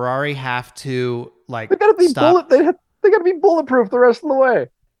 would Ferrari have to like they gotta be stop? they gotta be bulletproof the rest of the way.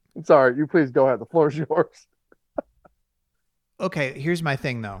 Sorry, you please go ahead. The floor is yours. Okay, here's my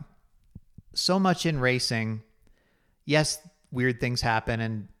thing though. So much in racing, yes, weird things happen,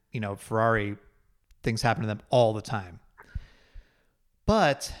 and Ferrari, things happen to them all the time.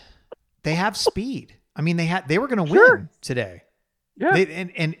 But they have speed. I mean, they were going to win today. Yeah.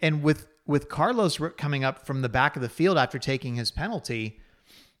 And with with Carlos coming up from the back of the field after taking his penalty,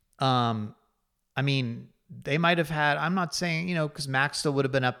 I mean, they might have had, I'm not saying, because Max still would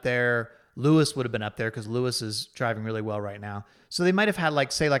have been up there. Lewis would have been up there because Lewis is driving really well right now. So they might have had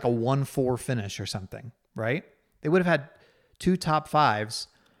like, say, like a 1-4 finish or something, right? They would have had 2 top 5s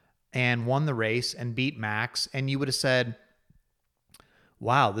and won the race and beat Max. And you would have said,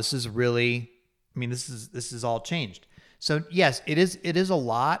 wow, this is really, this is all changed. So yes, it is a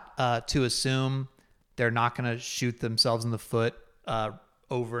lot to assume they're not going to shoot themselves in the foot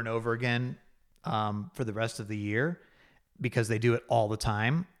over and over again for the rest of the year, because they do it all the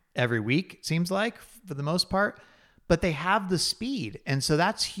time, every week, it seems like, for the most part. But they have the speed, and so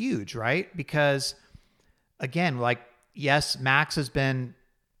that's huge, right? Because again, like, yes, Max has been,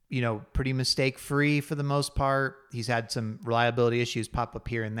 pretty mistake-free for the most part. He's had some reliability issues pop up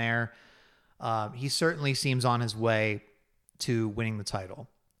here and there. He certainly seems on his way to winning the title,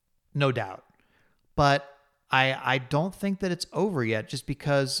 no doubt. But I don't think that it's over yet, just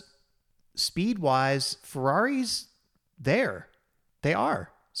because speed-wise, Ferrari's there. They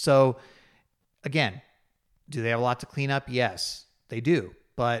are. So again, do they have a lot to clean up? Yes, they do.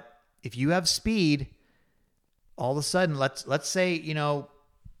 But if you have speed, all of a sudden, let's say,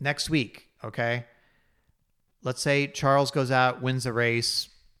 next week, okay? Let's say Charles goes out, wins the race,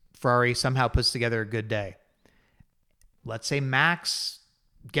 Ferrari somehow puts together a good day. Let's say Max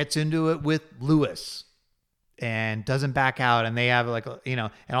gets into it with Lewis and doesn't back out, and they have and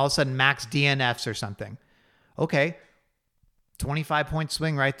all of a sudden Max DNFs or something. Okay, 25-point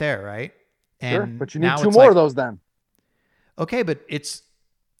swing right there, right? And sure, but you need 2 more of those then. Okay, but it's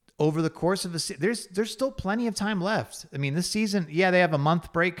over the course of there's still plenty of time left. I mean, this season, yeah, they have a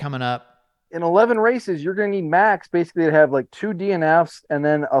month break coming up. In 11 races, you're going to need Max basically to have like 2 DNFs, and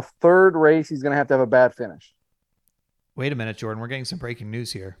then a third race he's going to have a bad finish. Wait a minute, Jordan. We're getting some breaking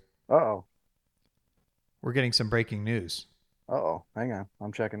news here. Uh-oh. We're getting some breaking news. Uh-oh. Hang on.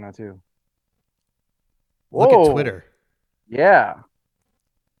 I'm checking that too. Look at Twitter. Yeah.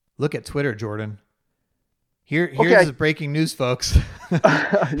 Look at Twitter, Jordan. Here's the breaking news, folks.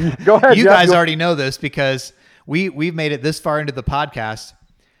 Go ahead. You guys already know this because we've made it this far into the podcast.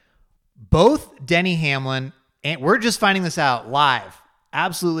 Both Denny Hamlin, and we're just finding this out live,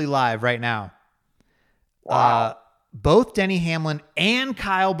 absolutely live right now. Wow. Both Denny Hamlin and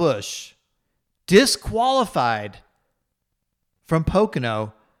Kyle Busch disqualified from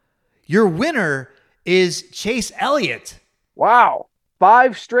Pocono. Your winner is Chase Elliott. Wow.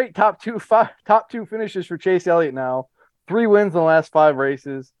 5 straight top two finishes for Chase Elliott now. 3 wins in the last 5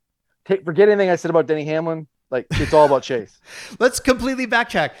 races. Forget anything I said about Denny Hamlin. Like, it's all about Chase. Let's completely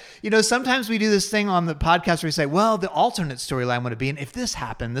backtrack. Sometimes we do this thing on the podcast where we say, well, the alternate storyline would have been, if this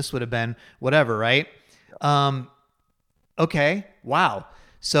happened, this would have been whatever, right? Okay. Wow.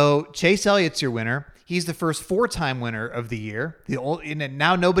 So Chase Elliott's your winner. He's the first 4-time winner of the year.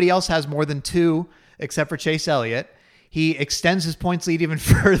 Now nobody else has more than 2 except for Chase Elliott. He extends his points lead even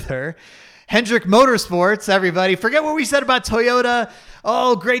further. Hendrick Motorsports, everybody. Forget what we said about Toyota.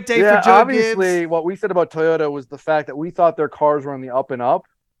 Oh, great day for Joe obviously, Gibbs. what we said about Toyota was the fact that we thought their cars were on the up and up.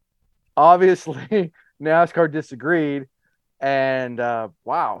 Obviously, NASCAR disagreed. And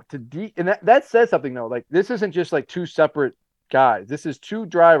wow, and that says something though. Like, this isn't just like 2 separate guys. This is 2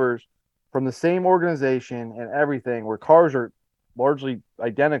 drivers from the same organization and everything, where cars are largely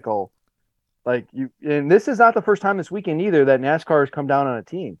identical. And this is not the first time this weekend either that NASCAR has come down on a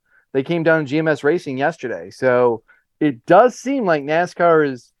team. They came down GMS Racing yesterday. So it does seem like NASCAR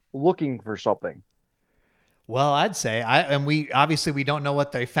is looking for something. Well, I'd say we don't know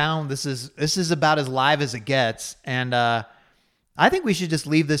what they found. This is about as live as it gets. And I think we should just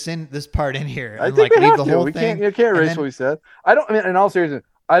leave this part in here. I think leave the whole we thing. You can't erase what we said. In all seriousness,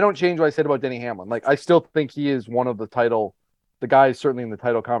 I don't change what I said about Denny Hamlin. Like, I still think he is one of the guy is certainly in the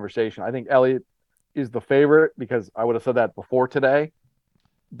title conversation. I think Elliott is the favorite because I would have said that before today.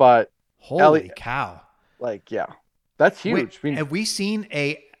 But holy cow. Yeah, that's huge. Wait, have we seen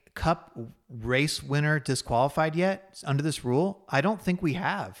a Cup race winner disqualified yet under this rule? I don't think we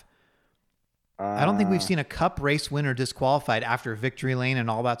have. I don't think we've seen a Cup race winner disqualified after victory lane and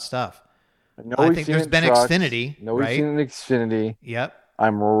all that stuff. I think there's been Xfinity. No, we've seen an Xfinity. Yep.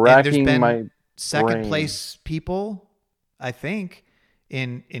 I'm racking my second place people, I think,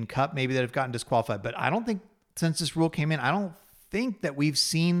 in Cup maybe that have gotten disqualified. But I don't think, since this rule came in, I don't think that we've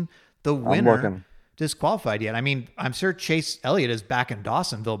seen the winner disqualified yet. I mean, I'm sure Chase Elliott is back in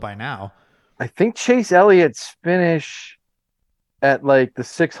Dawsonville by now. I think Chase Elliott's finish at like the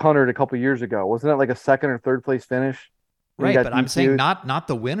 600 a couple years ago, wasn't it like a 2nd or 3rd place finish? Right, but I'm saying not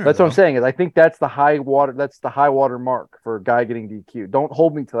the winner. That's what I'm saying. Is I think that's the high water. That's the high water mark for a guy getting DQ. Don't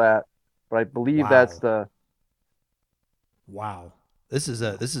hold me to that. but I believe that's Wow. the. Wow. This is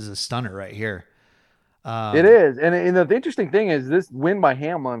a stunner right here. It Um, is, and the interesting thing is this win by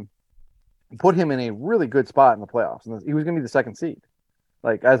Hamlin put him in a really good spot in the playoffs, and he was going to be the second seed,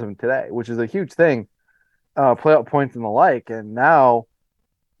 like as of today, which is a huge thing, playoff points and the like. And now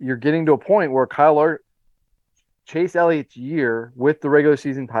you're getting to a point where Chase Elliott's year with the regular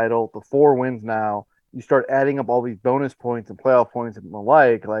season title, the 4 wins now, you start adding up all these bonus points and playoff points and the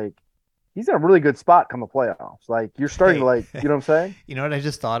like he's in a really good spot come the playoffs. Like you're starting to hey, like, you know what I'm saying? you know what I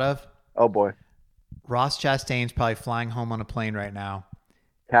just thought of? Oh boy, Ross Chastain's probably flying home on a plane right now,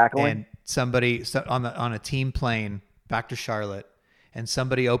 cackling. and somebody on a team plane back to Charlotte, and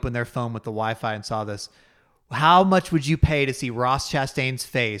somebody opened their phone with the Wi-Fi and saw this. How much would you pay to see Ross Chastain's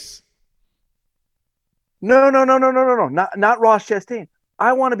face? No, no, no, no, no, no, no, not Ross Chastain.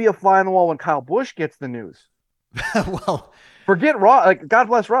 I want to be a fly on the wall when Kyle Busch gets the news. Well, Forget Ross. Like God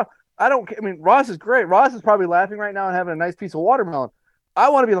bless Ross. I don't. I mean, Ross is great. Ross is probably laughing right now and having a nice piece of watermelon. I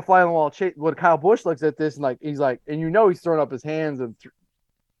want to be the fly on the wall. When Kyle Busch looks at this and like he's like, and he's throwing up his hands and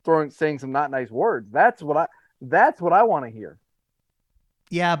saying some not nice words. That's what I want to hear.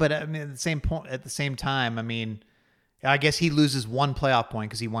 yeah, but I mean, at the same time, I mean, I guess he loses one playoff point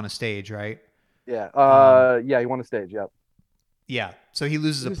because he won a stage, right? Yeah. Um, Yeah. He won a stage. Yep. yeah, so he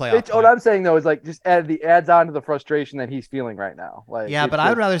loses a playoff What point. I'm saying though is like just adds on to the frustration that he's feeling right now. Like Yeah, it's but I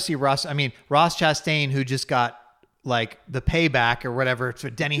would just rather see Ross. I mean, Ross Chastain, who just got like the payback or whatever, so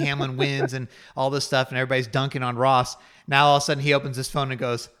Denny Hamlin wins and all this stuff, and everybody's dunking on Ross. Now all of a sudden he opens his phone and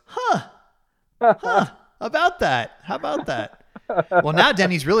goes, huh, about that. How about that? Well, now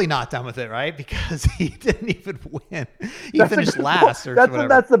Denny's really not done with it, right? Because he didn't even win. He that's finished last or whatever.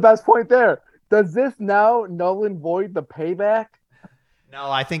 that's the best point there. Does this now null and void the payback?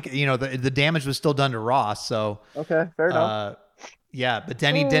 No, I think the damage was still done to Ross. So Okay, fair enough. yeah, but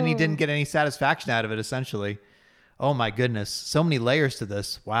Denny didn't get any satisfaction out of it. Essentially, oh my goodness, so many layers to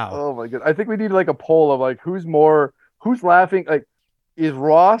this. Wow. Oh my god. I think we need like a poll of like who's laughing? Like, is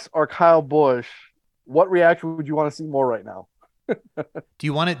Ross or Kyle Busch? What reaction would you want to see more right now? Do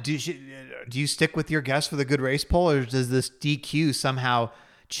you want to do you stick with your guess for the good race poll, or does this DQ somehow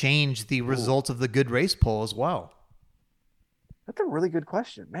change the result of the good race poll as well? That's a really good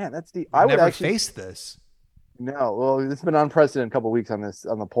question, man. We've I would never actually faced this. no. Well, it's been unprecedented couple of weeks on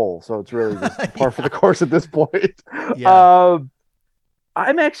the poll, so it's really just par for Yeah. the course at this point. Yeah.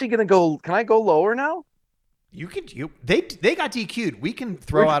 I'm actually gonna go. Can I go lower now? You could they got DQ'd. We can We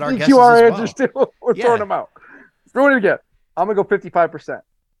throw can out our DQ guesses our as answers well. too. We're Yeah. throwing them out. Throwing it again. I'm gonna go 55%.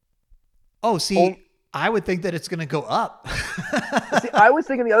 Oh, see, I would think that it's going to go up. See, I was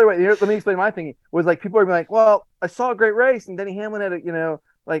thinking the other way. Here, let me explain my thinking. Was like people are like, "Well, I saw a great race, and Denny Hamlin had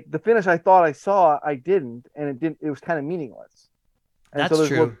like the finish I thought I saw, I didn't, and it didn't. It was kind of meaningless." And That's so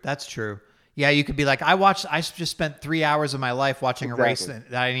true. That's true. Yeah, you could be like, I just spent 3 hours of my life watching a race Exactly.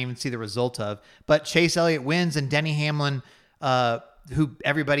 that I didn't even see the result of. But Chase Elliott wins, and Denny Hamlin, who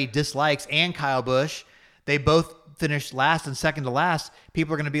everybody dislikes, and Kyle Busch, they both finished last and second to last.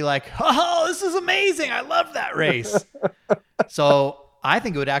 People are going to be like, oh, this is amazing. I love that race. So I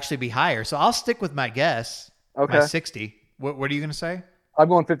think it would actually be higher. So I'll stick with my guess, my Okay, 60. What are you going to say? I'm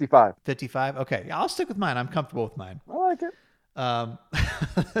going 55. 55? Okay. Yeah, I'll stick with mine. I'm comfortable with mine. I like it. Um,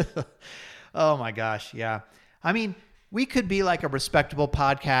 oh my gosh, yeah. I mean, we could be like a respectable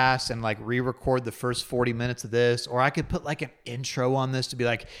podcast and like re-record the first 40 minutes of this, or I could put like an intro on this to be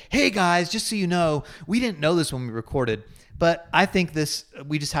like, hey guys, just so you know, we didn't know this when we recorded, but I think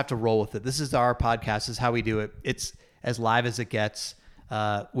we just have to roll with it. This is our podcast. This is how we do it. It's as live as it gets.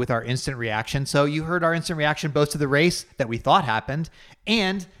 With our instant reaction. So you heard our instant reaction both to the race that we thought happened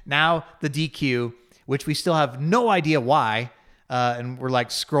and now the DQ, which we still have no idea why. And we're like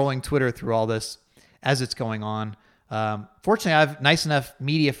scrolling Twitter through all this as it's going on. Fortunately, I have nice enough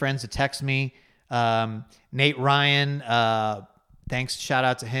media friends to text me. Nate Ryan, thanks. Shout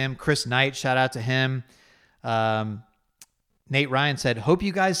out to him. Chris Knight, shout out to him. Nate Ryan said, hope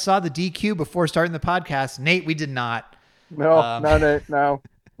you guys saw the DQ before starting the podcast. Nate, we did not. No, Nate, no,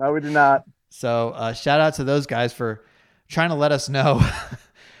 we did not. So shout out to those guys for trying to let us know.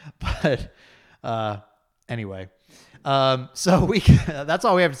 But anyway, so that's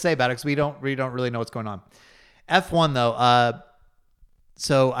all we have to say about it because we don't really know what's going on. F1 though,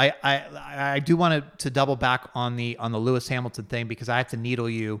 so I do want to double back on the Lewis Hamilton thing because I have to needle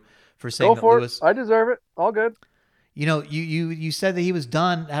you for saying Go for Lewis. it. I deserve it. All good. You said that he was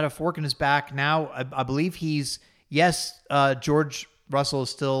done, had a fork in his back. Now I believe George Russell is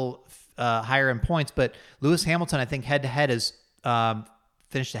still higher in points, but Lewis Hamilton, I think head to head has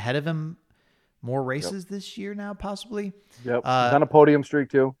finished ahead of him more races this year now, possibly. Yep. He's on a podium streak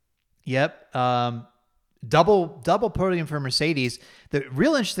too. Yep. Double podium for Mercedes. The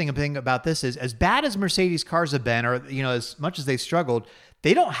real interesting thing about this is, as bad as Mercedes cars have been, or as much as they've struggled,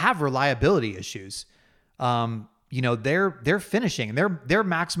 they don't have reliability issues. They're finishing. They're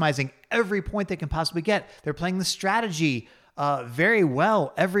maximizing every point they can possibly get. They're playing the strategy very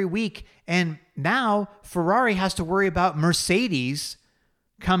well every week, and now Ferrari has to worry about Mercedes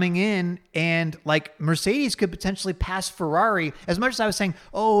coming in, and like Mercedes could potentially pass Ferrari. As much as I was saying,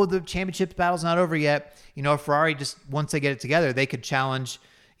 oh, the championship battle's not over yet, Ferrari, just once they get it together, they could challenge,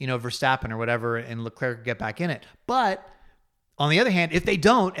 Verstappen or whatever, and Leclerc could get back in it. But on the other hand, if they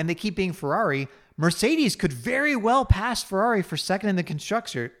don't and they keep being Ferrari, Mercedes could very well pass Ferrari for second in the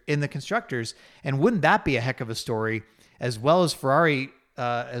constructors, and wouldn't that be a heck of a story? As well as Ferrari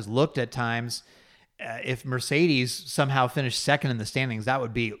has looked at times, if Mercedes somehow finished second in the standings, that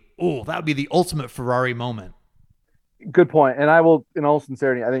would be the ultimate Ferrari moment. Good point. And I will, in all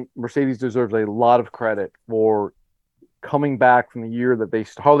sincerity, I think Mercedes deserves a lot of credit for coming back from the year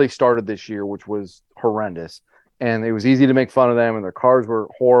that how they started this year, which was horrendous. And it was easy to make fun of them, and their cars were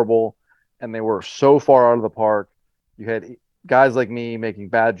horrible, and they were so far out of the park. You had guys like me making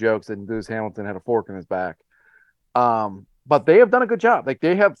bad jokes that Lewis Hamilton had a fork in his back. But they have done a good job. Like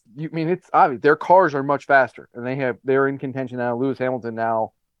it's obvious their cars are much faster, and they're in contention now. Lewis Hamilton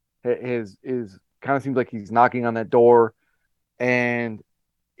now is kind of seems like he's knocking on that door, and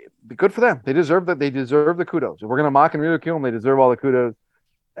good for them. They deserve that. They deserve the kudos. If we're going to mock and ridicule them, they deserve all the kudos.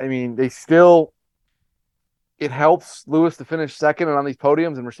 I mean, it helps Lewis to finish second and on these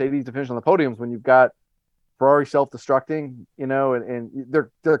podiums, and Mercedes to finish on the podiums when you've got Ferrari self-destructing,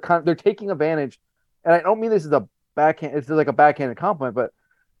 and they're taking advantage. And I don't mean this as a backhand. It's like a backhanded compliment, but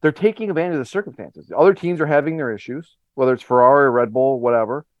they're taking advantage of the circumstances. Other teams are having their issues, whether it's Ferrari or Red Bull,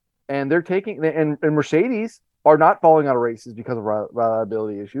 whatever, and they're taking. And Mercedes are not falling out of races because of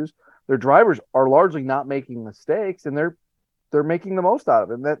reliability issues. Their drivers are largely not making mistakes, and they're making the most out of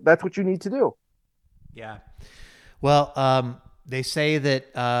it. And that's what you need to do. Yeah. Well, they say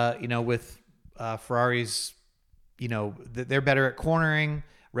that with Ferraris, they're better at cornering.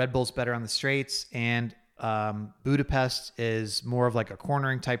 Red Bull's better on the straights, and Budapest is more of like a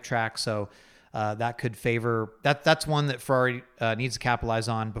cornering type track. So that could favor that. That's one that Ferrari needs to capitalize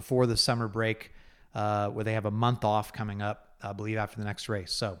on before the summer break, where they have a month off coming up, I believe, after the next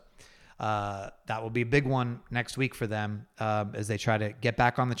race. So that will be a big one next week for them as they try to get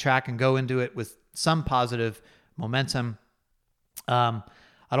back on the track and go into it with some positive momentum. I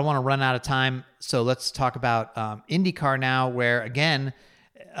don't want to run out of time, so let's talk about IndyCar now, where again,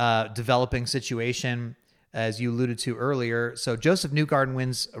 developing situation as you alluded to earlier. So Joseph Newgarden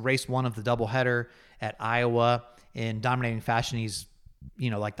wins race one of the doubleheader at Iowa in dominating fashion. He's,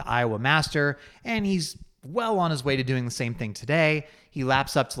 like the Iowa master, and he's well on his way to doing the same thing today. He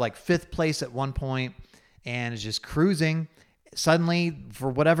laps up to like fifth place at one point and is just cruising. Suddenly, for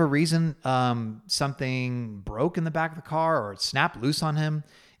whatever reason, something broke in the back of the car, or it snapped loose on him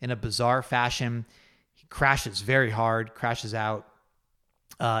in a bizarre fashion. He crashes very hard, crashes out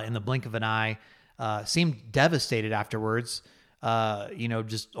in the blink of an eye. Seemed devastated afterwards,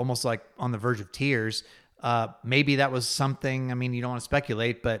 just almost like on the verge of tears. Maybe that was something, you don't want to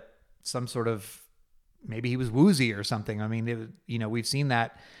speculate, but some sort of, maybe he was woozy or something. We've seen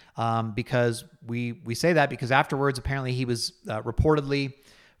that because we say that because afterwards, apparently he was reportedly,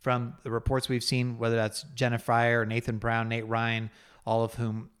 from the reports we've seen, whether that's Jenna Fryer, Nathan Brown, Nate Ryan, all of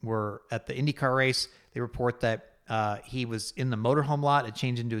whom were at the IndyCar race, they report that he was in the motorhome lot and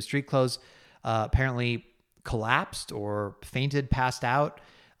changed into his street clothes, apparently collapsed or fainted, passed out,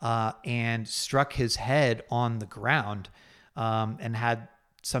 and struck his head on the ground, and had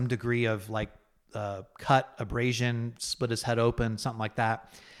some degree of cut, abrasion, split his head open, something like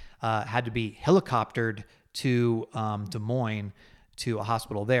that. Had to be helicoptered to Des Moines to a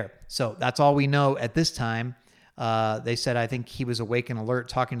hospital there. So that's all we know at this time. They said, I think he was awake and alert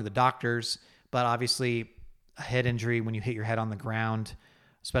talking to the doctors, but obviously a head injury when you hit your head on the ground,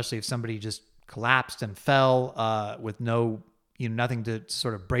 especially if somebody just collapsed and fell with nothing to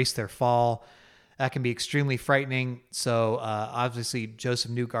sort of brace their fall, that can be extremely frightening. So obviously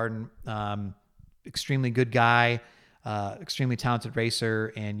Joseph Newgarden, extremely good guy, extremely talented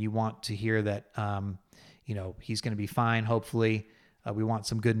racer, and you want to hear that he's going to be fine. Hopefully, we want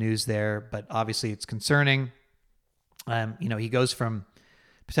some good news there, but obviously it's concerning. He goes from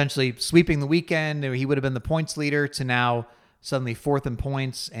potentially sweeping the weekend, or he would have been the points leader, to now suddenly fourth in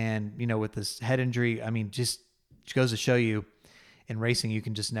points, and with this head injury, just goes to show you, in racing, you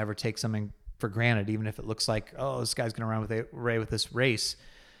can just never take something for granted, even if it looks like, oh, this guy's going to run away with this race.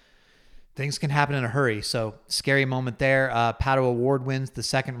 things can happen in a hurry. So scary moment there. Pato O'Ward wins the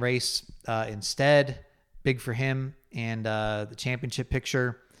second race instead. Big for him. And the championship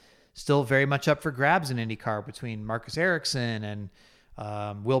picture still very much up for grabs in IndyCar between Marcus Ericsson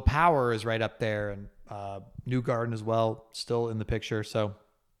and Will Power is right up there, and Newgarden as well, still in the picture. So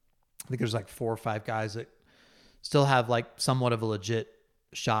I think there's like 4 or 5 guys that still have like somewhat of a legit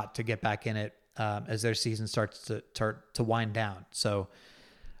shot to get back in it as their season starts to wind down. So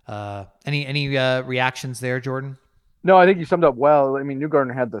any reactions there, Jordan? No, I think you summed up well. I mean,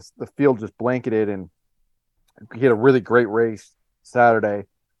 Newgarden had the field just blanketed, and he had a really great race Saturday,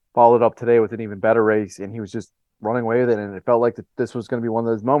 followed up today with an even better race, and he was just running away with it. And it felt like this was going to be one of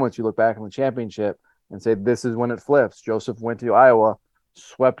those moments you look back on the championship and say, this is when it flips. Joseph went to Iowa,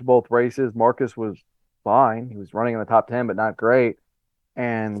 swept both races. Marcus was fine. He was running in the top 10, but not great.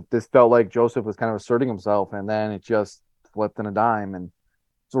 And this felt like Joseph was kind of asserting himself, and then it just flipped in a dime. And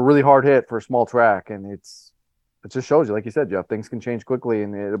it's a really hard hit for a small track. And it just shows you, like you said, Jeff, things can change quickly,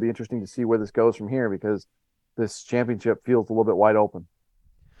 and it'll be interesting to see where this goes from here, because this championship feels a little bit wide open.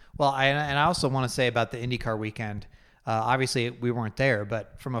 Well, and I also want to say about the IndyCar weekend, obviously we weren't there,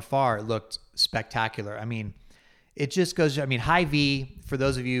 but from afar it looked spectacular. I mean, it just goes, I mean, Hy-Vee, for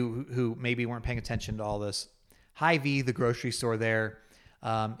those of you who maybe weren't paying attention to all this, Hy-Vee, the grocery store there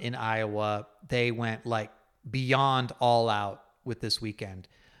in Iowa, they went like beyond all out with this weekend.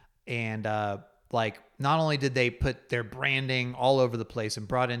 And like, not only did they put their branding all over the place and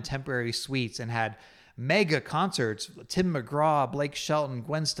brought in temporary suites and had mega concerts, Tim McGraw, Blake Shelton,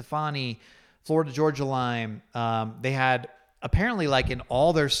 Gwen Stefani, Florida Georgia Line. They had apparently like in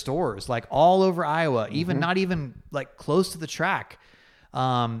all their stores, like all over Iowa, even not even like close to the track.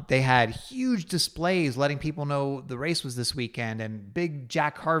 They had huge displays letting people know the race was this weekend, and big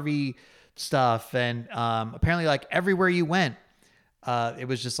Jack Harvey stuff. And apparently like everywhere you went, it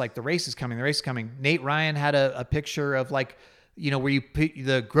was just like the race is coming. Nate Ryan had a picture of like, you know, where you put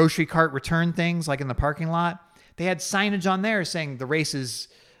the grocery cart return things like in the parking lot. They had signage on there saying the race is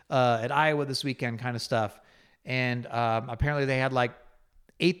at Iowa this weekend kind of stuff. And apparently they had like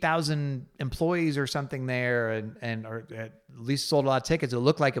 8,000 employees or something there, and or at least sold a lot of tickets. It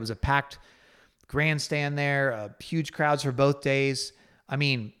looked like it was a packed grandstand there, huge crowds for both days. I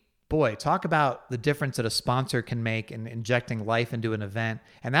mean, boy, talk about the difference that a sponsor can make in injecting life into an event.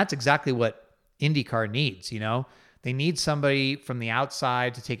 And that's exactly what IndyCar needs, you know? They need somebody from the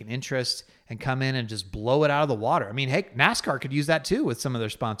outside to take an interest and come in and just blow it out of the water. I mean, hey, NASCAR could use that too with some of their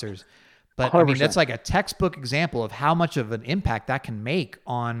sponsors. But 100%. I mean, that's like a textbook example of how much of an impact that can make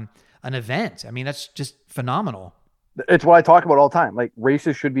on an event. I mean, that's just phenomenal. It's what I talk about all the time. Like,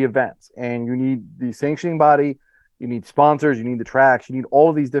 races should be events, and you need the sanctioning body, you need sponsors, you need the tracks, you need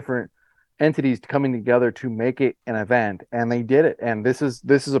all of these different entities coming together to make it an event. And they did it. And this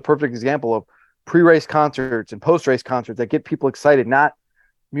is a perfect example of pre-race concerts and post-race concerts that get people excited, not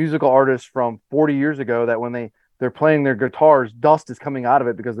musical artists from 40 years ago that when they're playing their guitars, dust is coming out of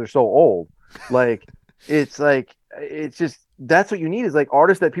it because they're so old. Like, it's just, that's what you need, is like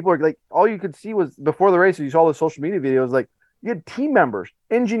artists that people are like, all you could see was before the race, you saw the social media videos, like you had team members,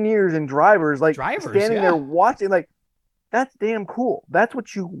 engineers and drivers standing there watching. Like, that's damn cool. That's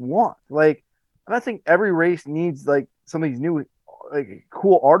what you want. Like, I'm not saying every race needs like some of these new like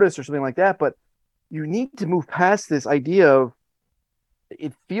cool artists or something like that, but you need to move past this idea of,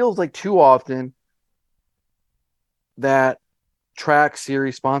 it feels like too often that track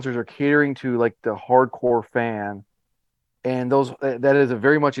series sponsors are catering to like the hardcore fan, and that is a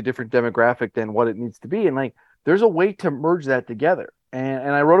very much a different demographic than what it needs to be. And like, there's a way to merge that together.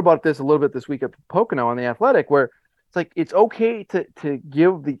 And I wrote about this a little bit this week at Pocono on The Athletic, where it's like, it's okay to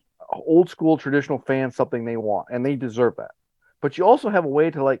give the old school traditional fans something they want, and they deserve that. But you also have a way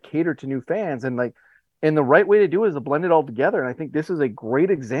to like cater to new fans, and like, and the right way to do it is to blend it all together. And I think this is a great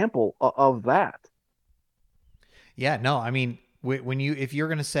example of that. Yeah, no, I mean, if you're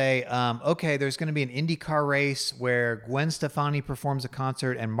going to say, okay, there's going to be an IndyCar race where Gwen Stefani performs a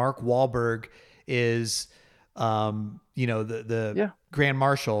concert and Mark Wahlberg is, the Grand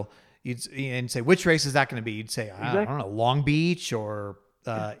Marshal, and say, which race is that going to be? You'd say, I don't know, Long Beach or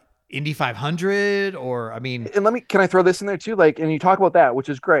Indy 500, or, I mean. And can I throw this in there too? Like, and you talk about that, which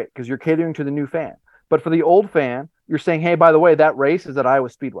is great because you're catering to the new fan. But for the old fan, you're saying, hey, by the way, that race is at Iowa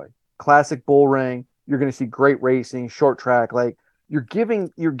Speedway, classic bull ring. You're going to see great racing, short track. Like, you're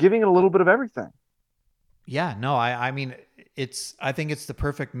giving it a little bit of everything. Yeah, no, I mean, I think it's the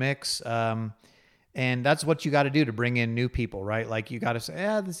perfect mix. And that's what you got to do to bring in new people, right? Like, you got to say,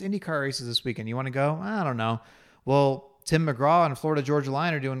 this IndyCar race is this weekend. You want to go? I don't know. Well, Tim McGraw and Florida Georgia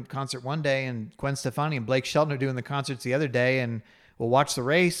Line are doing concert one day, and Gwen Stefani and Blake Shelton are doing the concerts the other day, and we'll watch the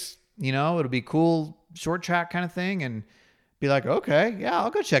race it'll be cool short track kind of thing, and be like, okay, yeah,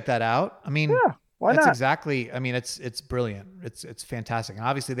 I'll go check that out. I mean, Yeah, why that's not? exactly, I mean, it's brilliant. It's fantastic. And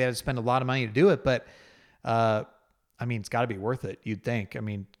obviously they had to spend a lot of money to do it, but, I mean, it's got to be worth it, you'd think. I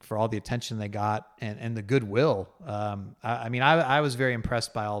mean, for all the attention they got and the goodwill. I mean, I was very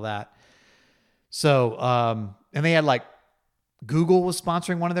impressed by all that. So, and they had like Google was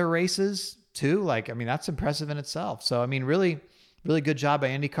sponsoring one of their races too. Like, I mean, that's impressive in itself. So, I mean, really, really good job by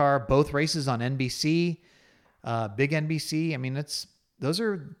IndyCar. Both races on NBC, big NBC. I mean, those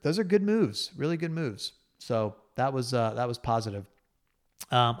are good moves, really good moves. So that was positive.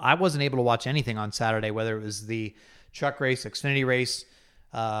 I wasn't able to watch anything on Saturday, whether it was the truck race, Xfinity race,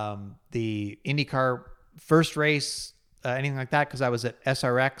 the IndyCar first race, anything like that, because I was at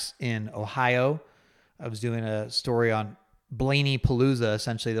SRX in Ohio. I was doing a story on Blaney Palooza,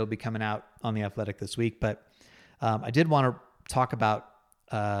 essentially. They'll be coming out on The Athletic this week. But I did want to talk about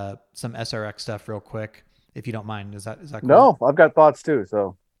some SRX stuff real quick, if you don't mind. Is that cool? No, I've got thoughts too.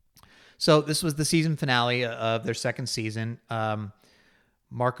 So this was the season finale of their second season.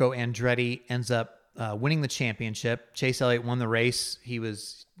 Marco Andretti ends up winning the championship. Chase Elliott won the race.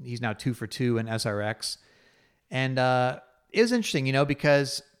 He's now 2 for 2 in SRX. And it was interesting,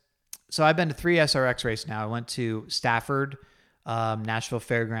 because so I've been to 3 SRX races now. I went to Stafford, Nashville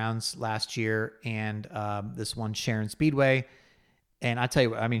Fairgrounds last year, and this one, Sharon Speedway. And I tell you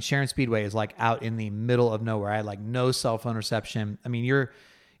what, I mean, Sharon Speedway is like out in the middle of nowhere. I had like no cell phone reception. I mean, you're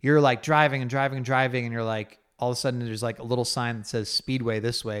like driving, and you're like, all of a sudden there's like a little sign that says Speedway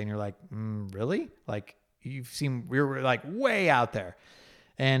this way. And you're like, really? Like we were like way out there.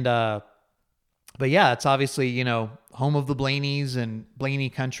 And, but yeah, it's obviously, home of the Blaneys and Blaney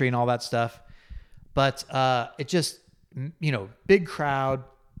country and all that stuff. But, it just, big crowd,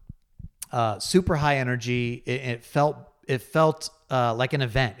 super high energy. It felt like an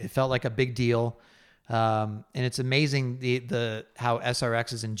event. It felt like a big deal. And it's amazing the how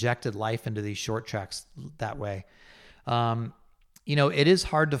SRX has injected life into these short tracks that way. It is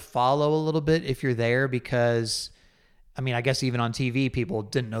hard to follow a little bit if you're there because, I mean, I guess even on TV, people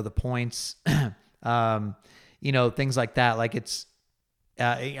didn't know the points, things like that. Like it's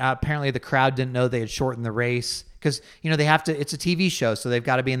apparently the crowd didn't know they had shortened the race because, they have to, it's a TV show. So they've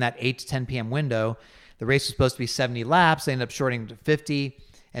got to be in that 8 to 10 p.m. window. The race was supposed to be 70 laps. They ended up shortening to 50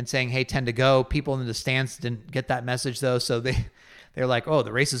 and saying, hey, 10 to go. People in the stands didn't get that message though. So they're like, oh,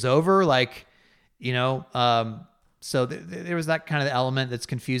 the race is over. Like, so there was that kind of element that's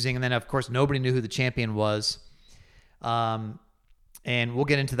confusing. And then of course, nobody knew who the champion was. And we'll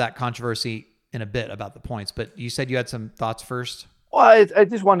get into that controversy in a bit about the points, but you said you had some thoughts first. Well, I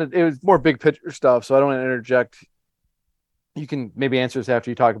just wanted, it was more big picture stuff. So I don't want to interject. You can maybe answer this after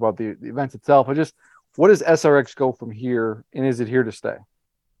you talk about the events itself. What does SRX go from here? And is it here to stay?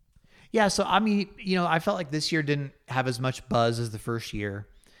 Yeah. So, I mean, I felt like this year didn't have as much buzz as the first year.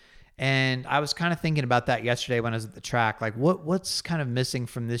 And I was kind of thinking about that yesterday when I was at the track, like what's kind of missing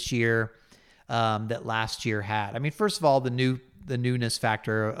from this year, that last year had. I mean, first of all, the newness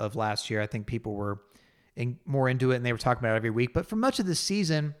factor of last year, I think people were more into it and they were talking about it every week, but for much of the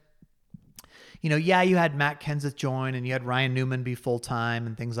season, you had Matt Kenseth join and you had Ryan Newman be full-time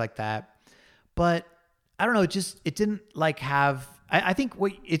and things like that. But I don't know. It didn't like have, I think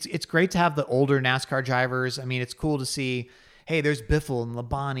it's great to have the older NASCAR drivers. I mean, it's cool to see, hey, there's Biffle and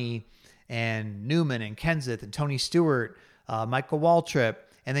Labonte and Newman and Kenseth and Tony Stewart, Michael Waltrip.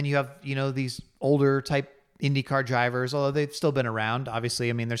 And then you have, these older type IndyCar drivers, although they've still been around. Obviously,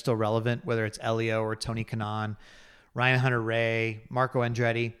 I mean, they're still relevant, whether it's Elio or Tony Kanaan, Ryan Hunter-Reay, Marco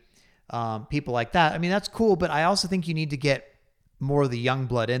Andretti, people like that. I mean, that's cool, but I also think you need to get more of the young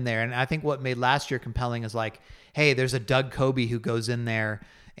blood in there. And I think what made last year compelling is like, hey, there's a Doug Coby who goes in there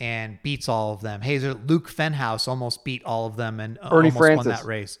and beats all of them. Hey, Luke Fenhaus almost beat all of them and almost won that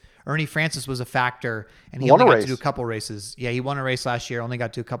race. Ernie Francis was a factor, and he only got to do a couple races. Yeah, he won a race last year, only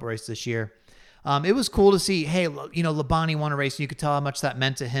got to do a couple races this year. It was cool to see, hey, Labonte won a race, and you could tell how much that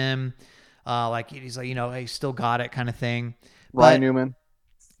meant to him. Like he's like, hey, still got it kind of thing. Ryan Newman.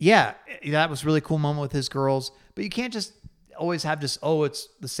 Yeah, that was a really cool moment with his girls. But you can't just always have this, it's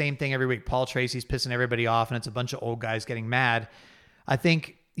the same thing every week. Paul Tracy's pissing everybody off, and it's a bunch of old guys getting mad. I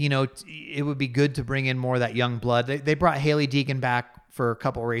think, it would be good to bring in more of that young blood. They brought Haley Deegan back for a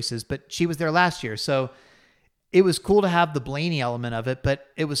couple races, but she was there last year. So it was cool to have the Blaney element of it, but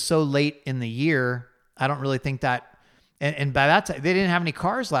it was so late in the year. I don't really think that, and by that time, they didn't have any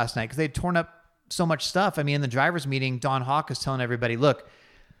cars last night because they'd torn up so much stuff. I mean, in the driver's meeting, Don Hawk is telling everybody, look,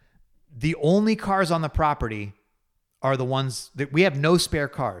 the only cars on the property are the ones that we have no spare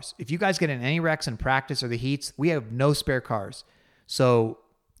cars. If you guys get in any wrecks in practice or the heats, we have no spare cars. So,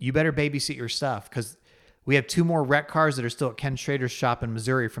 you better babysit your stuff, because we have 2 more wreck cars that are still at Ken Schrader's shop in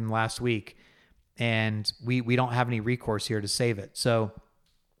Missouri from last week, and we don't have any recourse here to save it. So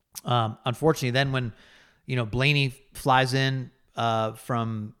unfortunately, then when Blaney flies in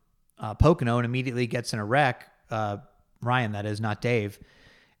from Pocono and immediately gets in a wreck, Ryan, that is, not Dave,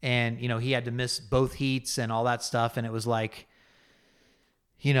 and he had to miss both heats and all that stuff, and it was like,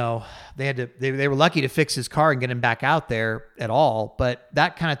 they were lucky to fix his car and get him back out there at all, but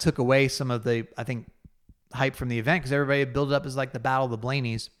that kind of took away some of the, I think, hype from the event, because everybody built it up as like the Battle of the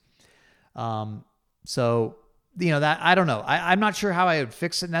Blaneys. So that, I don't know. I'm not sure how I would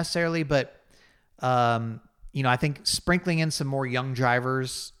fix it necessarily, but I think sprinkling in some more young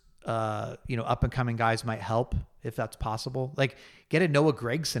drivers, up and coming guys might help if that's possible. Like get a Noah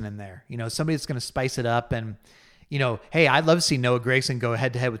Gragson in there, somebody that's going to spice it up. And, hey, I'd love to see Noah Gragson go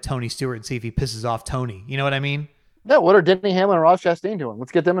head to head with Tony Stewart and see if he pisses off Tony. You know what I mean? Yeah. What are Denny Hamlin and Ross Chastain doing?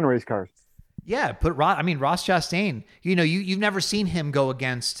 Let's get them in race cars. Yeah. Ross Chastain, you've never seen him go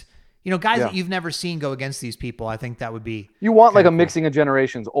against, guys that you've never seen go against these people. I think that would be, you want like a mixing of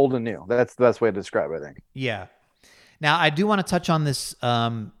generations, old and new. That's the best way to describe it, I think. Yeah. Now I do want to touch on this.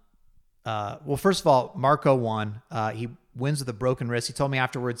 Well, first of all, Marco won. He wins with a broken wrist. He told me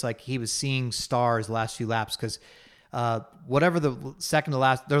afterwards, like he was seeing stars the last few laps, because whatever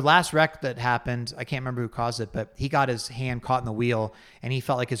their last wreck that happened, I can't remember who caused it, but he got his hand caught in the wheel and he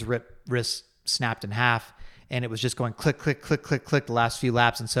felt like his wrist snapped in half, and it was just going click, click, click, click, click the last few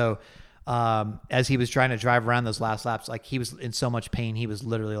laps. And so as he was trying to drive around those last laps, like he was in so much pain, he was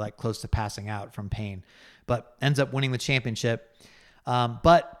literally like close to passing out from pain, but ends up winning the championship.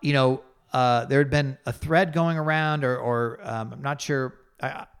 But there had been a thread going around, or I'm not sure.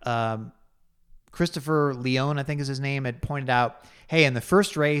 Christopher Leone, I think is his name, had pointed out, hey, in the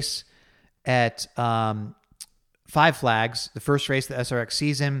first race at Five Flags, the first race of the SRX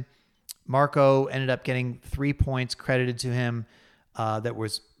season, Marco ended up getting 3 points credited to him that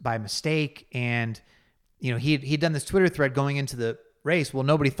was by mistake. And, he'd done this Twitter thread going into the race. Well,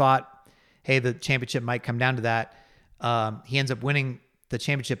 nobody thought, hey, the championship might come down to that. He ends up winning the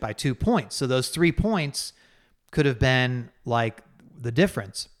championship by 2 points. So those 3 points could have been like the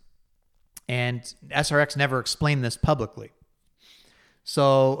difference. And SRX never explained this publicly.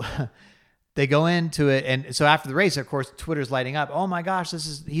 So they go into it. And so after the race, of course, Twitter's lighting up. Oh my gosh,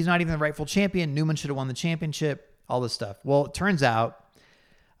 he's not even the rightful champion. Newman should have won the championship, all this stuff. Well, it turns out,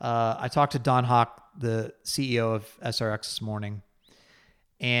 I talked to Don Hawk, the CEO of SRX this morning.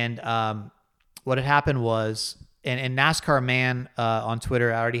 And what had happened was, and NASCAR Man on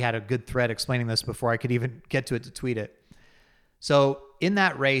Twitter, I already had a good thread explaining this before I could even get to it to tweet it. So in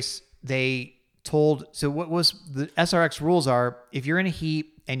that race, what was the SRX rules are, if you're in a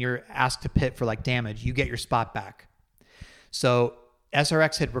heat and you're asked to pit for like damage, you get your spot back. So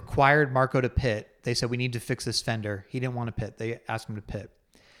SRX had required Marco to pit. They said, we need to fix this fender. He didn't want to pit. They asked him to pit.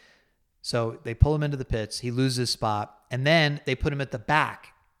 So they pull him into the pits. He loses his spot. And then they put him at the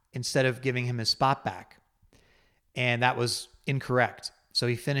back instead of giving him his spot back. And that was incorrect. So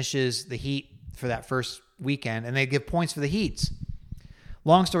he finishes the heat for that first weekend, and they give points for the heats.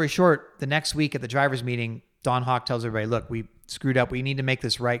 Long story short, the next week at the drivers' meeting, Don Hawk tells everybody, look, we screwed up. We need to make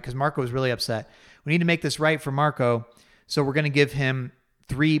this right, because Marco was really upset. We need to make this right for Marco, so we're going to give him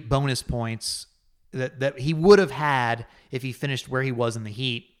 3 bonus points that he would have had if he finished where he was in the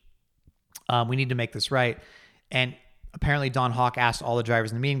heat. We need to make this right. And apparently Don Hawk asked all the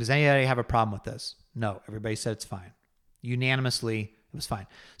drivers in the meeting, does anybody have a problem with this? No. Everybody said it's fine. Unanimously, it was fine.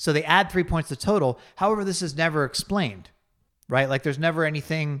 So they add 3 points to total. However, this is never explained, right? Like there's never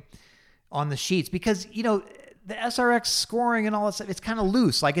anything on the sheets, because, the SRX scoring and all that stuff, it's kind of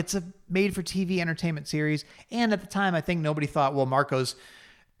loose. Like it's a made for TV entertainment series. And at the time, I think nobody thought, well, Marco's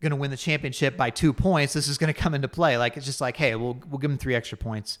going to win the championship by 2 points. This is going to come into play. Like, it's just like, hey, we'll give him 3 extra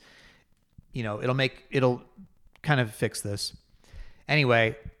points. It'll kind of fix this.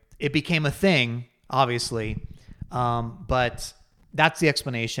 Anyway, it became a thing, obviously. But that's the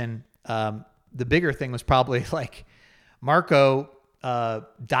explanation. The bigger thing was probably like Marco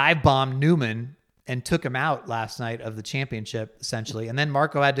dive bombed Newman and took him out last night of the championship, essentially. And then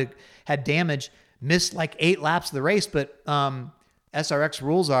Marco had damage, missed like 8 laps of the race. But SRX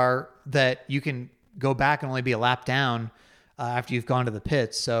rules are that you can go back and only be a lap down after you've gone to the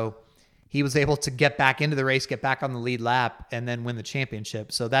pits. So he was able to get back into the race, get back on the lead lap, and then win the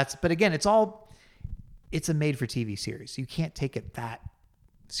championship. So but again, it's a made for TV series. You can't take it that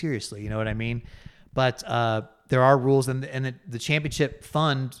seriously. You know what I mean? But there are rules, and the championship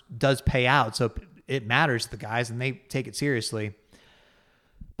fund does pay out. So it matters to the guys, and they take it seriously.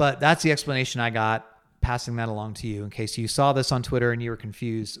 But that's the explanation I got. passing that along to you in case you saw this on Twitter and you were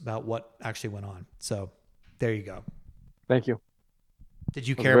confused about what actually went on. So there you go. Thank you. Did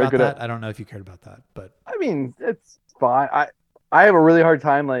you care about that? I don't know if you cared about that, but I mean, it's fine. I have a really hard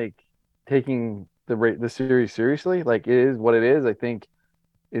time like taking the series seriously. Like it is what it is. I think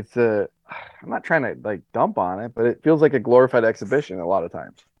it's I'm not trying to like dump on it, but it feels like a glorified exhibition a lot of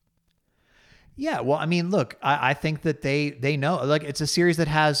times. Yeah, well, I mean, look, I think that they know, like, it's a series that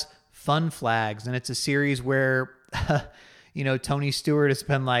has fun flags, and it's a series where, Tony Stewart has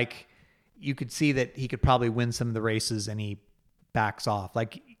been like, you could see that he could probably win some of the races, and he backs off.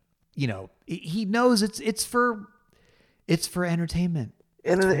 Like, he knows it's for entertainment.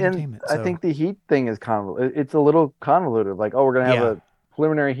 And I think the heat thing is convoluted. It's a little convoluted. Like, oh, we're gonna have a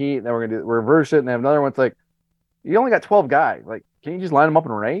preliminary heat, and then we're gonna reverse it, and have another one. It's like, you only got 12 guys. Like, can you just line them up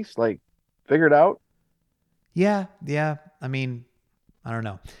and race? Like, figure it out. Yeah. I mean, I don't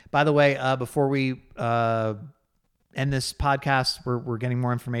know. By the way, before we end this podcast, we're getting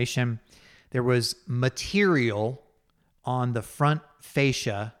more information. There was material on the front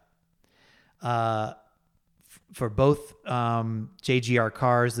fascia for both JGR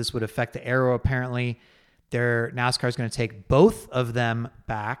cars. This would affect the aero, apparently. NASCAR is going to take both of them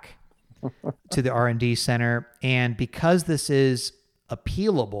back to the R&D center. And because this is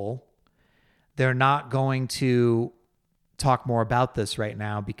appealable, they're not going to talk more about this right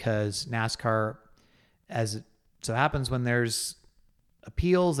now because NASCAR, as it so happens when there's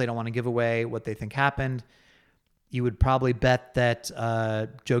appeals, they don't want to give away what they think happened. You would probably bet that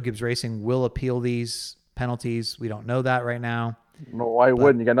Joe Gibbs Racing will appeal these penalties. We don't know that right now. Well, why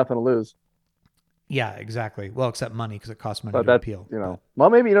wouldn't? You got nothing to lose. Yeah, exactly. Well, except money because it costs money to appeal. Well,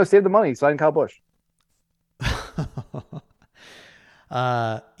 maybe, save the money. Sign Kyle Busch.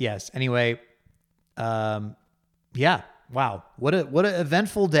 Yes. Anyway, yeah. Wow. What an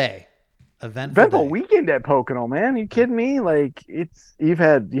eventful day. Eventful weekend at Pocono, man. Are you kidding me? Like you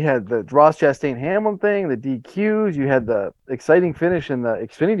had the Ross Chastain Hamlin thing, the DQs, you had the exciting finish in the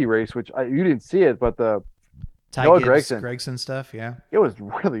Xfinity race, which you didn't see it, but the Ty Gregson stuff, yeah. It was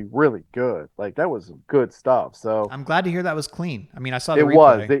really, really good. Like that was good stuff. So I'm glad to hear that was clean. I mean, I saw the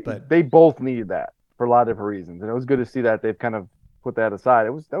replay. They both needed that for a lot of different reasons, and it was good to see that they've kind of put that aside.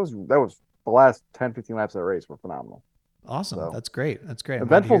 That was the last 10, 15 laps of the race were phenomenal. Awesome. So, that's great.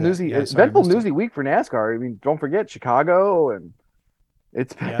 Eventful newsy week for NASCAR. I mean, don't forget Chicago, and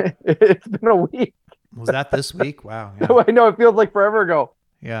it's been, it's been a week. Was that this week? Wow. Yeah. I know it feels like forever ago.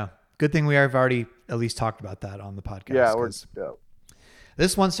 Yeah. Good thing we have already at least talked about that on the podcast. Yeah,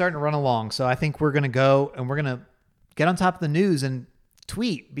 this one's starting to run along, so I think we're going to go and we're going to get on top of the news and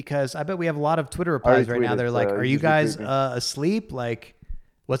tweet, because I bet we have a lot of Twitter replies right now. They're like, "Are you guys asleep?" Like,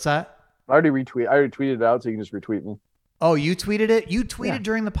 what's that? I already tweeted it out, so you can just retweet me. Oh, you tweeted it? You tweeted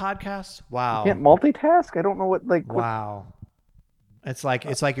during the podcast? Wow. You can't multitask? I don't know what Wow. It's like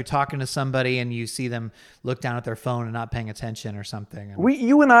you're talking to somebody and you see them look down at their phone and not paying attention or something.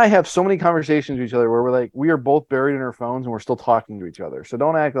 You and I have so many conversations with each other where we're like, we are both buried in our phones and we're still talking to each other. So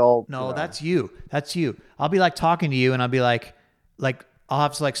don't act all. No, that's you. That's you. I'll be like talking to you and I'll be like I'll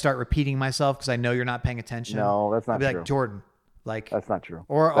have to like start repeating myself because I know you're not paying attention. No, that's not true. I'll be like, Jordan, like that's not true.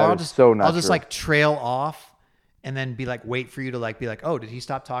 Or I'll just like trail off and then be like, wait for you to like be like, oh, did he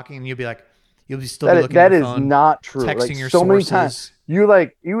stop talking? And you'll be like, you'll be still looking at your phone. That is not true. Texting like, your so sources. Many times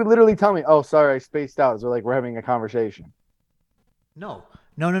you would literally tell me, oh, sorry, I spaced out. So like we're having a conversation. No.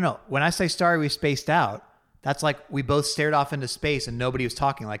 When I say sorry, we spaced out, that's like we both stared off into space and nobody was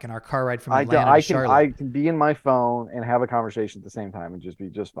talking, like in our car ride from Atlanta to Charlotte. I can be in my phone and have a conversation at the same time and just be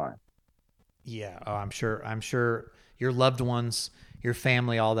just fine. Yeah. Oh, I'm sure your loved ones, your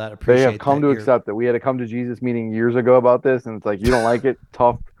family, all that appreciate. They have come to accept that. We had a come to Jesus meeting years ago about this, and it's like, you don't like it,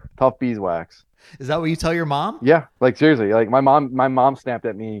 tough beeswax. Is that what you tell your mom? Yeah, like seriously, like my mom snapped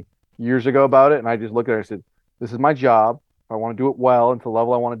at me years ago about it, and I just looked at her and said, "This is my job. If I want to do it well and to the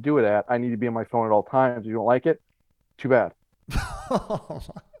level I want to do it at, I need to be on my phone at all times. If you don't like it, too bad."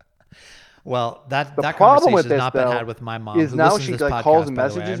 Well, that conversation has not been had with my mom. Is now she like calls and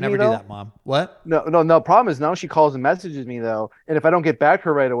messages me though. I never do that, Mom. What? No. Problem is now she calls and messages me though, and if I don't get back to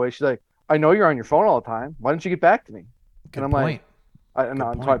her right away, she's like, "I know you're on your phone all the time. Why don't you get back to me?" Good and I'm point. like,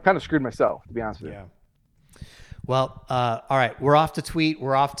 so I kind of screwed myself, to be honest with you. Yeah. Well, all right, we're off to tweet.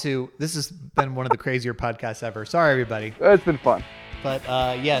 This has been one of the crazier podcasts ever. Sorry, everybody. It's been fun. But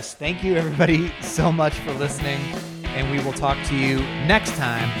yes, thank you everybody so much for listening. And we will talk to you next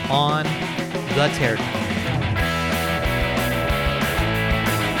time on The Tear Count.